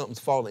movie when something's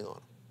falling on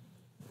him.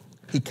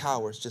 He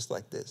cowers just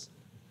like this.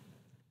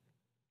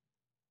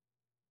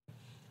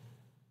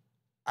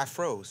 I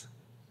froze.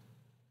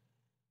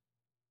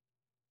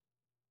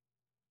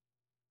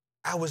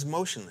 I was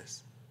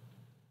motionless.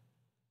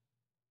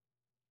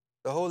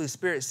 The Holy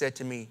Spirit said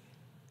to me,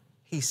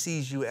 he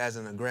sees you as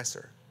an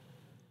aggressor.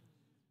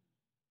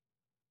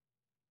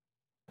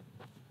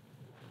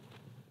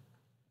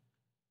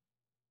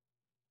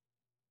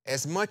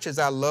 As much as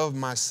I love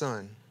my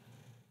son,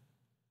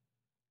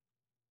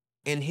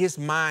 in his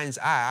mind's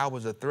eye, I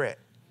was a threat.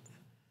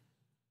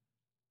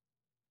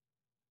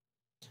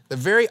 The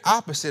very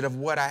opposite of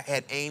what I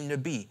had aimed to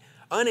be.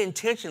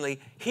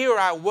 Unintentionally, here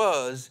I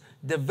was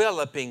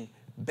developing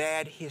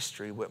bad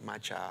history with my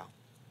child.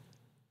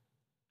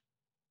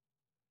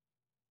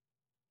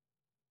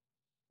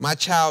 My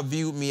child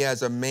viewed me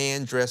as a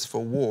man dressed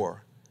for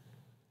war,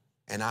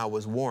 and I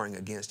was warring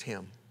against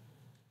him.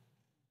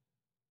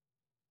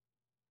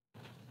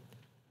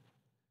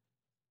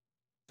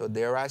 So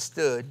there I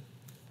stood,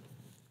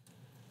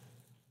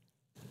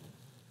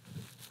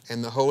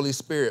 and the Holy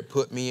Spirit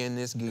put me in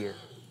this gear.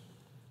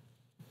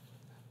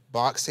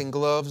 Boxing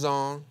gloves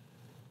on,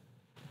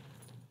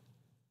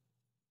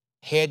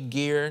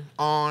 headgear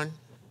on,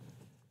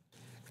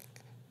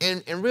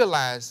 and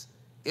realize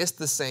it's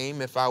the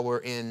same if I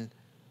were in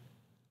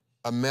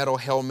a metal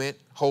helmet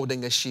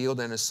holding a shield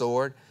and a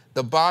sword.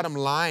 The bottom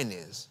line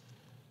is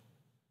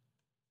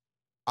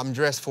I'm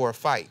dressed for a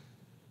fight.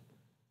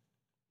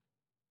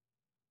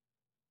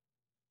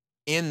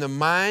 In the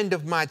mind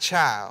of my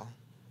child,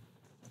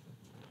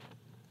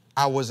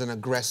 I was an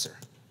aggressor.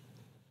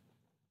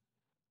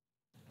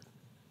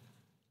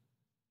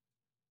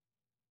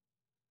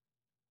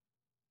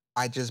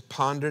 I just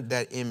pondered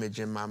that image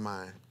in my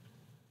mind.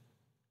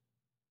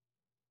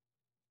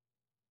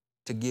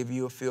 To give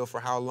you a feel for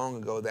how long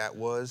ago that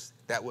was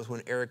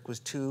when Eric was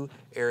 2.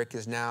 Eric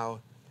is now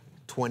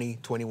 20,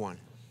 21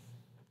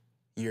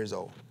 years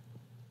old.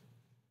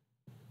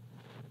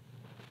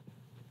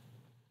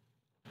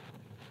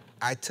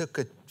 I took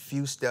a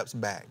few steps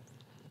back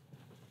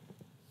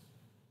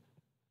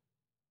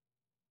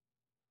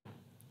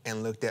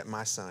and looked at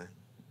my son.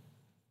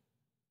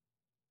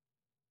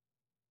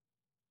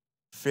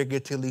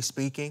 Figuratively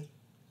speaking,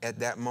 at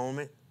that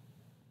moment,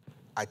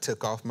 I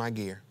took off my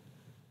gear.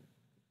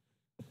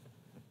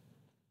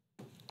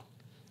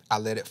 I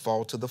let it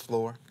fall to the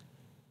floor.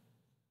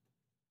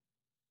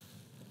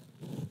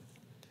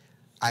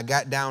 I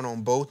got down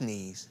on both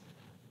knees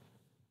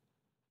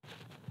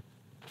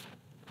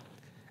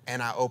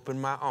and I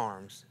opened my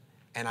arms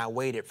and I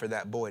waited for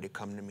that boy to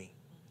come to me.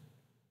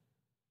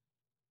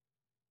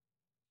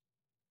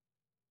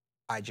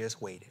 I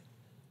just waited.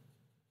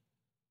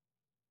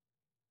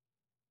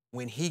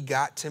 When he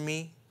got to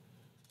me,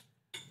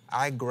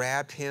 I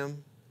grabbed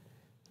him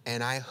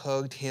and I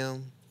hugged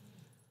him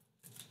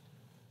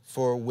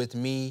for, with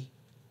me,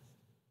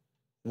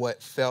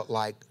 what felt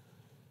like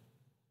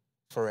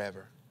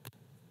forever.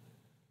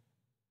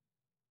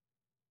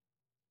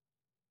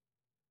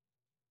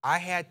 I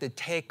had to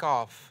take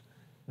off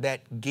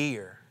that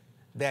gear,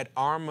 that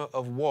armor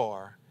of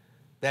war,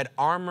 that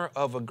armor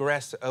of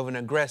an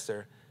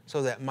aggressor,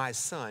 so that my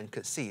son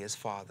could see his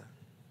father.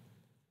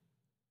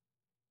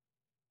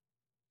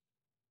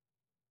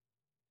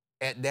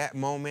 At that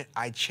moment,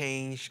 I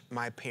changed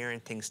my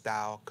parenting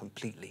style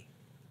completely.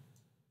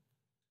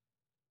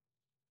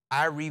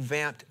 I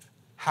revamped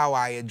how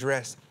I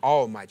address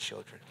all my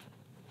children.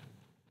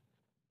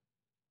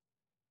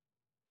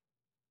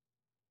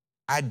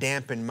 I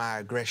dampened my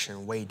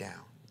aggression way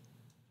down.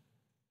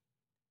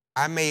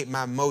 I made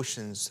my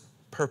emotions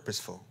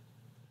purposeful.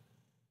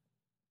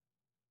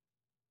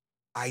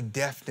 I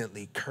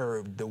definitely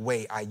curbed the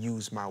way I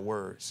use my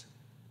words.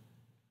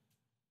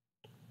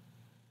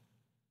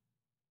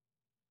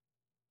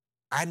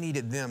 I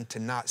needed them to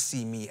not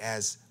see me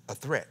as a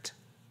threat.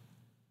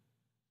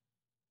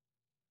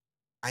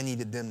 I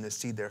needed them to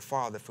see their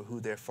father for who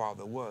their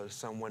father was,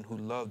 someone who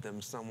loved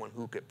them, someone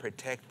who could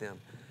protect them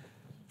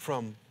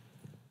from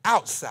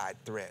outside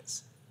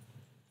threats,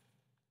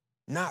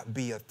 not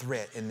be a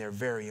threat in their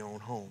very own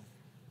home.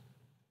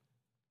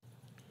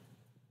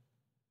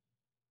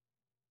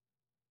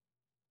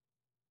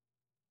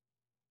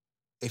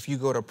 If you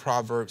go to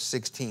Proverbs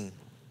 16,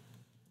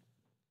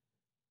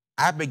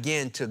 I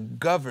began to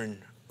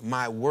govern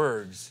my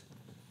words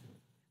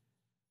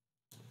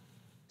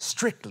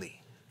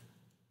strictly.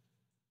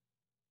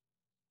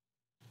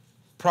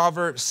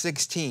 Proverbs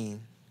 16,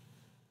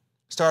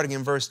 starting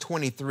in verse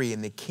 23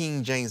 in the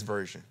King James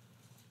Version.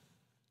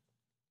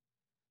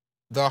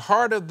 The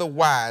heart of the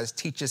wise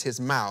teaches his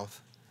mouth,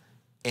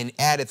 and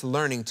addeth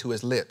learning to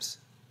his lips.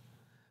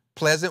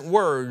 Pleasant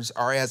words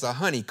are as a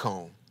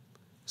honeycomb,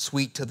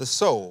 sweet to the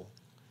soul,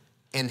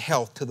 and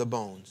health to the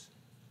bones.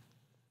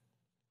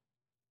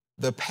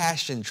 The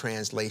Passion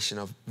Translation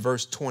of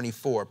verse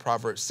 24,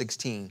 Proverbs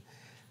 16,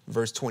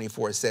 verse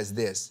 24 says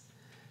this: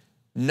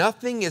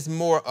 nothing is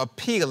more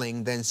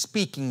appealing than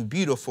speaking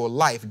beautiful,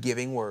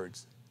 life-giving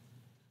words,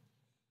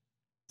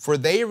 for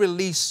they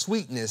release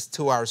sweetness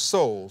to our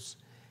souls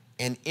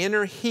and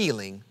inner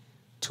healing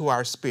to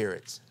our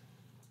spirits.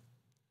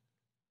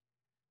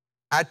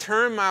 I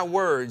turn my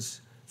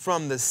words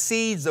from the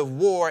seeds of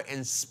war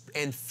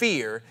and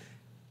fear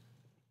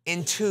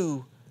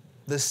into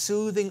the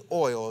soothing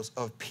oils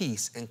of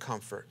peace and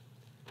comfort.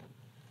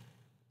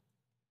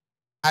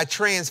 I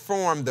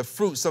transform the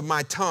fruits of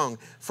my tongue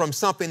from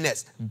something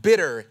that's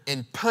bitter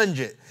and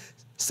pungent,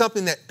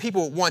 something that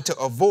people want to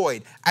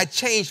avoid. I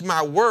change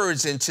my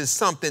words into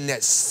something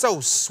that's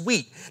so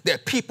sweet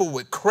that people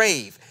would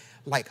crave,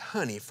 like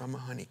honey from a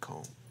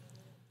honeycomb.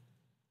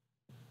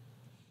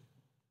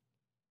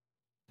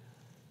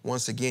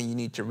 Once again, you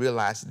need to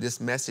realize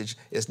this message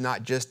is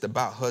not just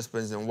about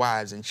husbands and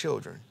wives and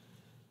children.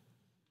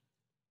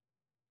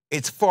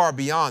 It's far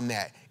beyond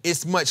that.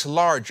 It's much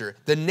larger.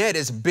 The net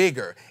is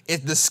bigger.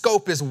 The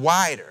scope is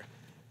wider.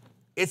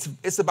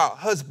 It's about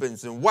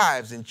husbands and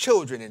wives and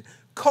children and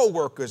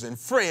co-workers and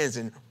friends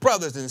and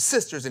brothers and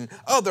sisters and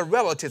other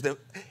relatives and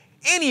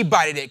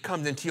anybody that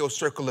comes into your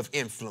circle of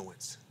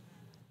influence.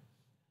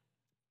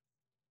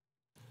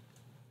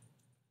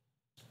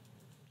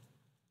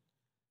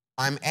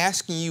 I'm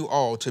asking you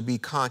all to be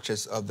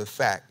conscious of the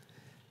fact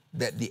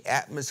that the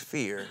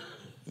atmosphere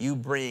you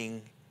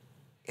bring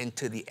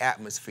into the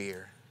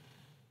atmosphere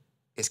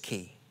is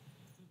key.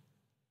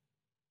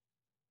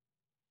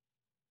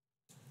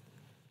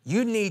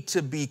 You need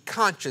to be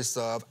conscious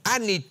of, I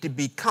need to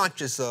be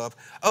conscious of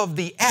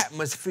the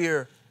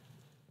atmosphere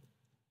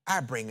I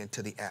bring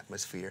into the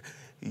atmosphere.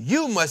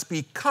 You must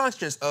be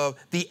conscious of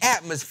the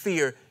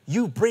atmosphere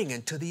you bring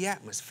into the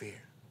atmosphere.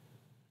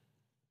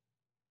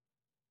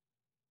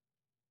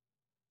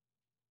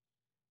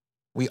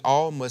 We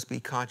all must be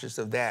conscious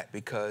of that,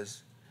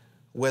 because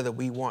whether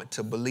we want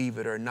to believe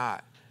it or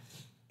not,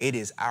 it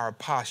is our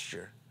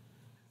posture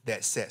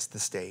that sets the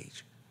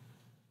stage.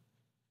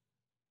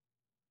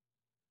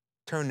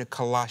 Turn to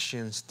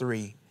Colossians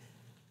 3,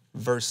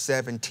 verse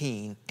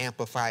 17,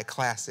 Amplified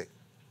Classic.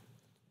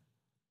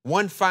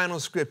 One final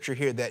scripture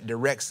here that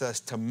directs us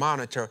to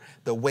monitor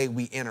the way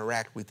we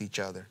interact with each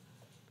other.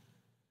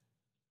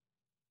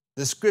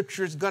 The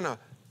scripture is going to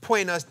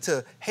point us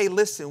to, hey,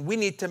 listen, we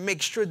need to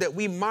make sure that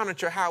we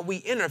monitor how we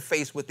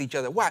interface with each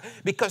other. Why?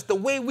 Because the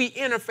way we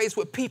interface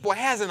with people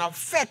has an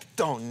effect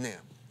on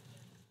them.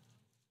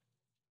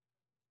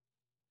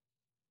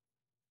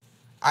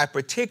 I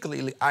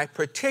particularly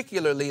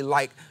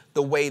like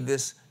the way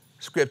this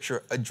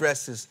scripture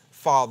addresses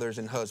fathers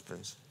and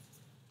husbands.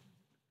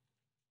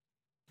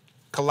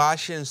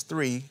 Colossians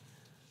 3,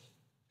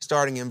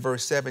 starting in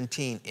verse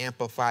 17,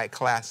 Amplified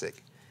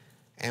Classic.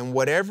 And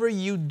whatever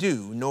you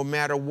do, no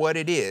matter what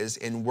it is,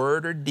 in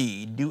word or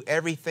deed, do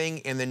everything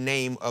in the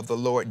name of the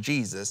Lord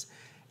Jesus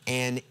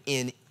and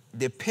in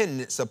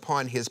dependence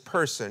upon his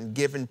person,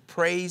 giving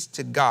praise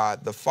to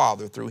God the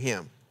Father through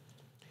him.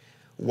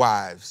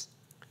 Wives,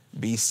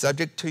 be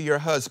subject to your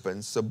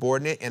husbands,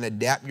 subordinate, and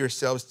adapt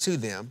yourselves to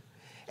them,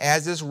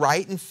 as is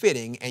right and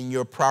fitting, and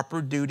your proper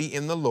duty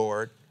in the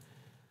Lord.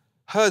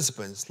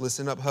 Husbands,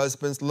 listen up,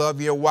 husbands, love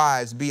your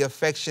wives, be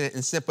affectionate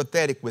and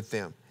sympathetic with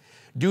them.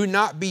 Do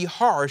not be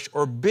harsh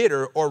or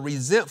bitter or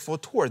resentful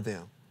toward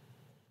them.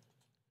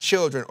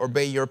 Children,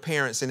 obey your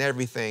parents in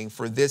everything,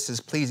 for this is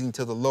pleasing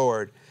to the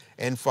Lord.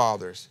 And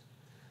fathers,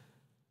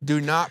 do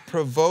not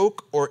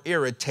provoke or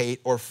irritate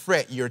or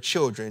fret your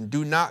children.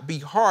 Do not be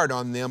hard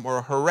on them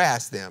or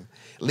harass them,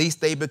 lest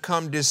they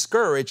become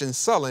discouraged and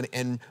sullen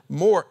and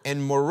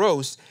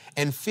morose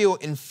and feel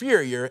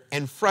inferior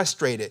and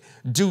frustrated.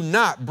 Do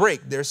not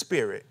break their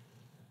spirit.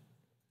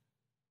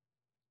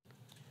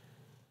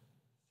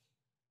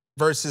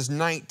 Verses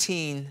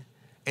 19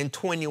 and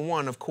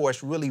 21, of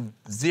course, really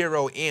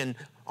zero in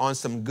on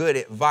some good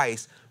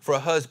advice for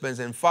husbands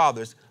and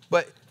fathers.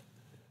 But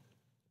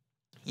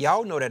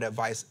y'all know that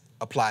advice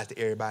applies to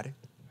everybody.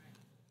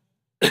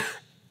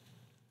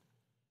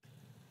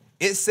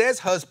 It says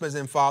husbands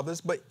and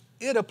fathers, but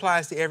it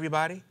applies to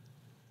everybody.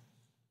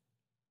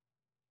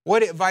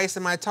 What advice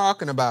am I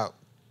talking about?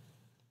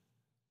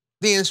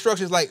 The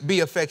instructions like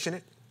be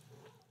affectionate,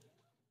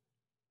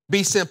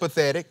 be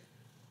sympathetic,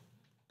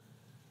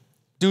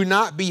 do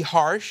not be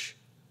harsh,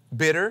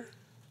 bitter,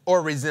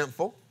 or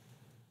resentful.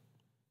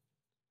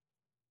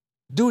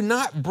 Do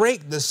not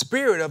break the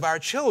spirit of our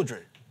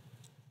children.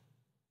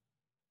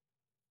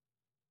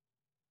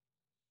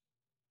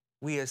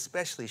 We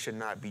especially should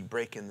not be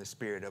breaking the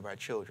spirit of our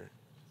children.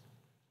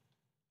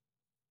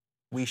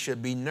 We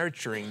should be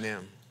nurturing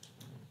them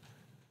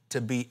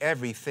to be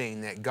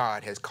everything that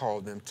God has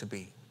called them to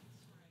be.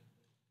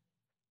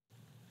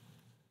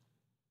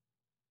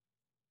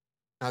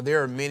 Now,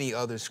 there are many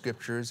other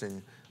scriptures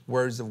and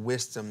words of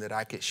wisdom that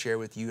I could share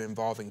with you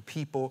involving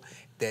people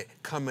that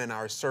come in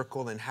our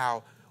circle and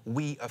how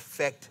we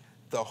affect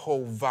the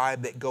whole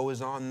vibe that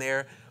goes on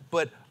there.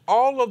 But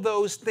all of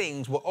those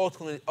things will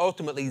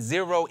ultimately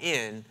zero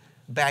in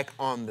back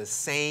on the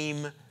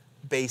same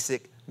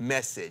basic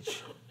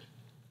message.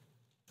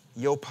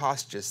 Your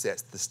posture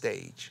sets the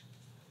stage.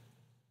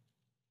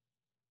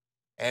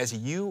 As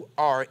you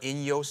are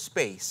in your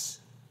space,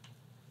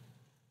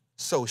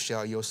 so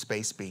shall your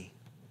space be.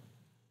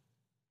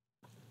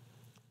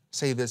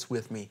 Say this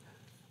with me.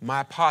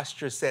 My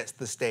posture sets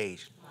the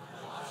stage. My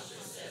posture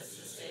sets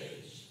the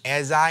stage.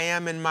 As I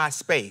am in my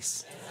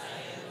space,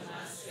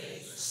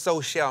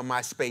 so shall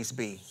my space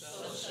be. So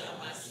shall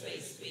my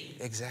space be.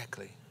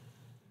 Exactly.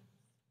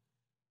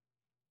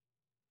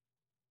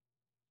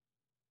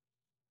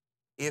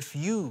 If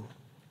you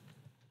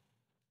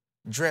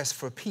dress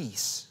for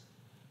peace,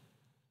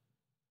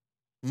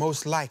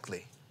 most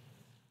likely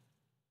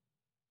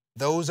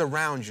those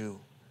around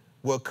you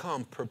will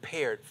come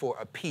prepared for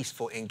a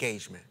peaceful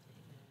engagement.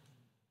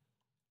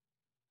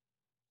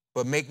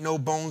 But make no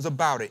bones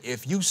about it,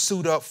 if you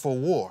suit up for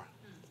war,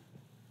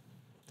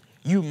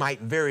 you might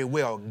very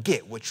well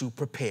get what you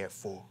prepared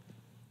for.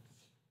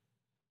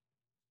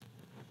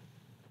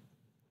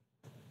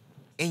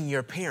 In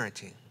your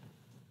parenting,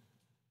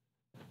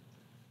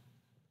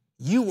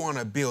 you want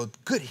to build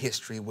good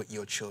history with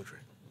your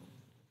children.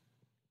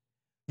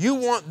 You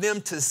want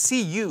them to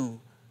see you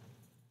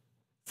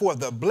for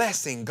the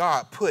blessing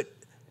God put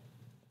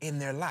in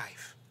their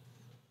life.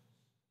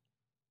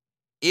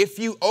 If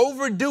you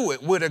overdo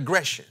it with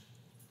aggression,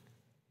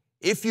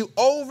 if you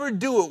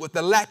overdo it with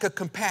the lack of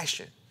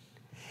compassion,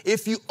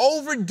 if you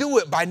overdo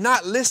it by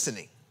not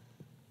listening,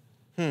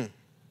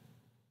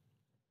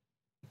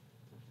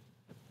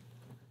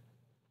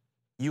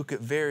 You could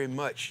very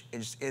much,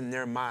 in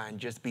their mind,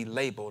 just be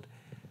labeled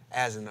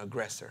as an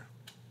aggressor.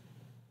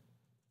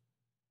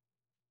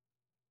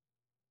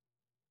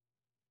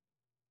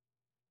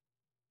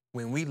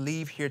 When we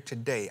leave here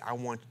today, I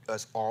want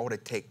us all to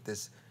take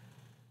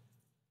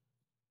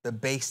the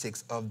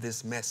basics of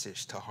this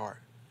message to heart.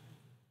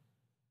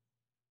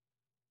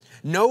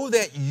 Know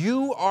that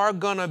you are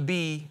going to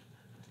be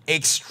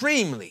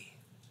extremely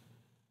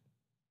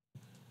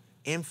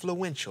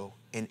influential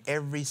in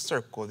every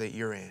circle that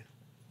you're in.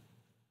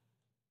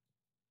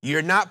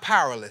 You're not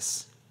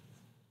powerless.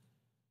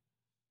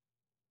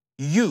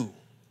 You,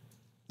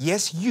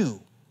 yes,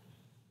 you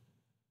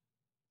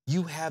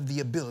have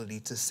the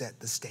ability to set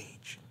the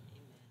stage.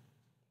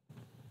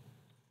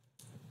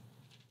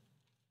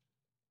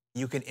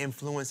 You can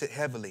influence it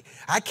heavily.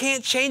 I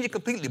can't change it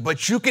completely,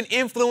 but you can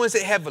influence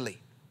it heavily.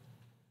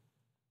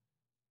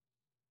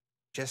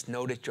 Just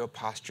know that your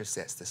posture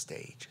sets the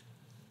stage.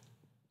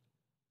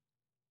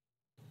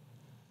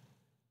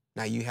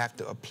 Now you have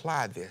to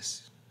apply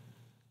this.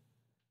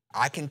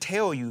 I can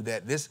tell you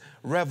that this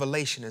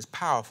revelation is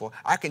powerful.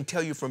 I can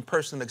tell you from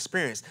personal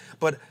experience,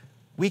 but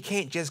we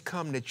can't just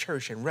come to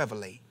church and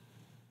revelate.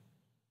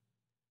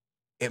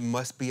 It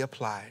must be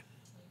applied.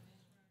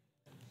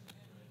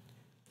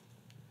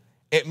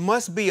 It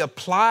must be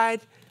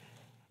applied,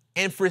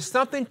 and for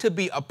something to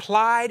be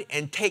applied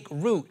and take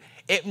root,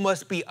 it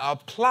must be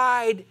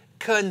applied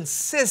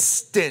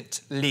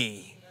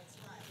consistently. That's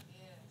right, yes.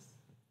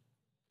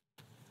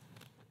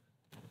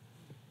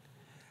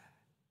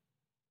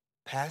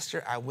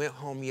 Pastor, I went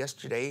home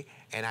yesterday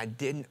and I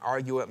didn't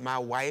argue with my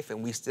wife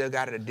and we still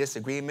got a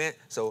disagreement,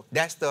 so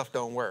that stuff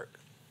don't work.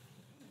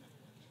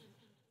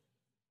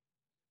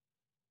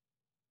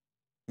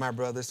 My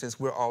brother, since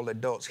we're all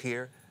adults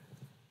here,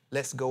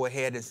 let's go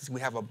ahead and since we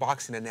have a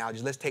boxing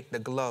analogy, let's take the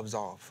gloves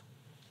off.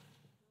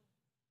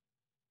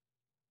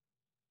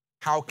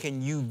 How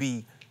can you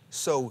be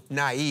so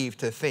naive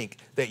to think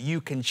that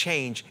you can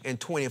change in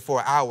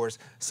 24 hours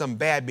some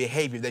bad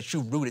behavior that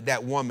you rooted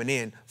that woman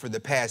in for the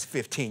past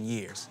 15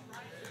 years?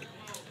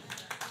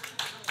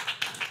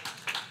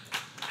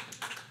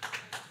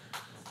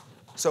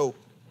 So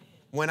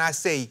when I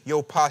say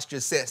your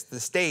posture sets the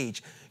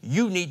stage,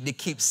 you need to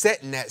keep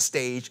setting that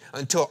stage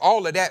until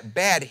all of that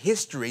bad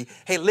history,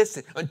 hey,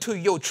 listen, until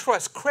your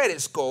trust credit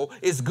score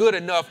is good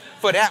enough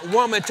for that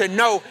woman to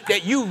know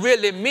that you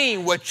really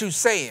mean what you're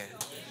saying.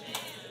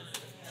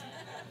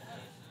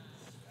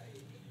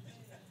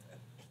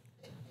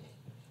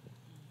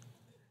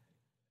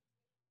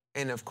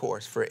 And of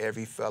course, for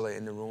every fella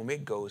in the room,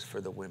 it goes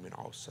for the women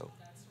also.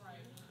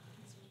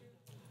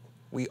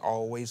 We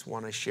always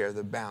want to share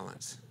the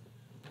balance.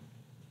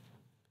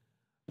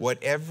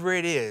 Whatever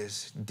it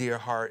is, dear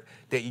heart,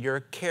 that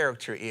your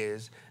character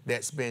is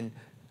that's been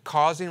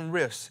causing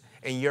rifts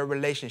in your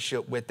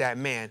relationship with that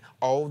man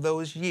all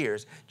those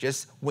years,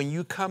 just when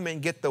you come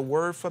and get the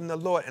word from the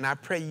Lord, and I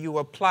pray you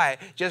apply it,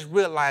 just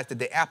realize that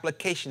the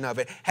application of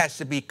it has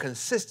to be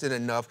consistent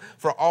enough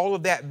for all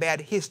of that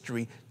bad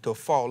history to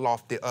fall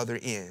off the other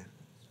end.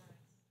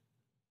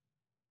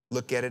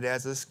 Look at it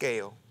as a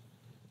scale.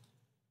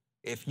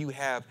 If you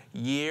have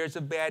years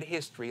of bad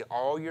history,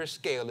 all your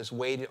scale is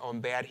weighted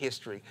on bad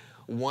history.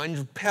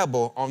 One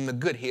pebble on the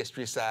good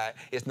history side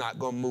is not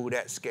going to move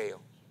that scale.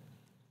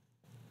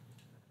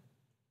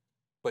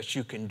 But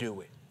you can do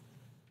it.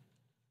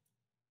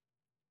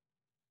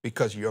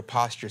 Because your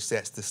posture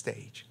sets the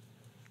stage.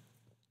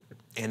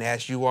 And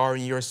as you are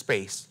in your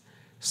space,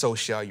 so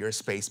shall your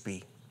space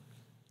be.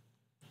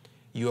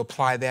 You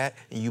apply that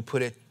and you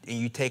put it and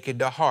you take it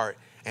to heart,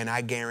 and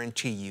I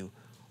guarantee you,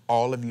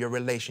 all of your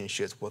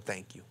relationships will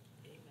thank you.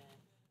 Amen.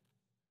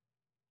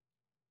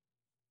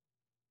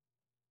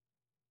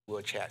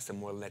 We'll chat some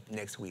more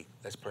next week.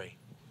 Let's pray.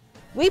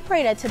 We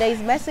pray that today's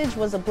message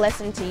was a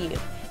blessing to you.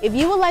 If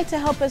you would like to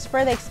help us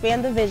further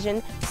expand the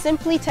vision,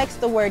 simply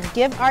text the word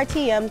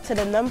GiveRTM to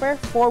the number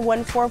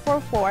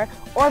 41444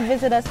 or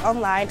visit us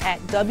online at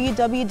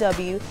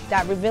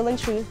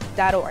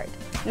www.revealingtruth.org.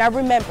 Now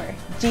remember,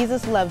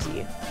 Jesus loves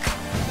you.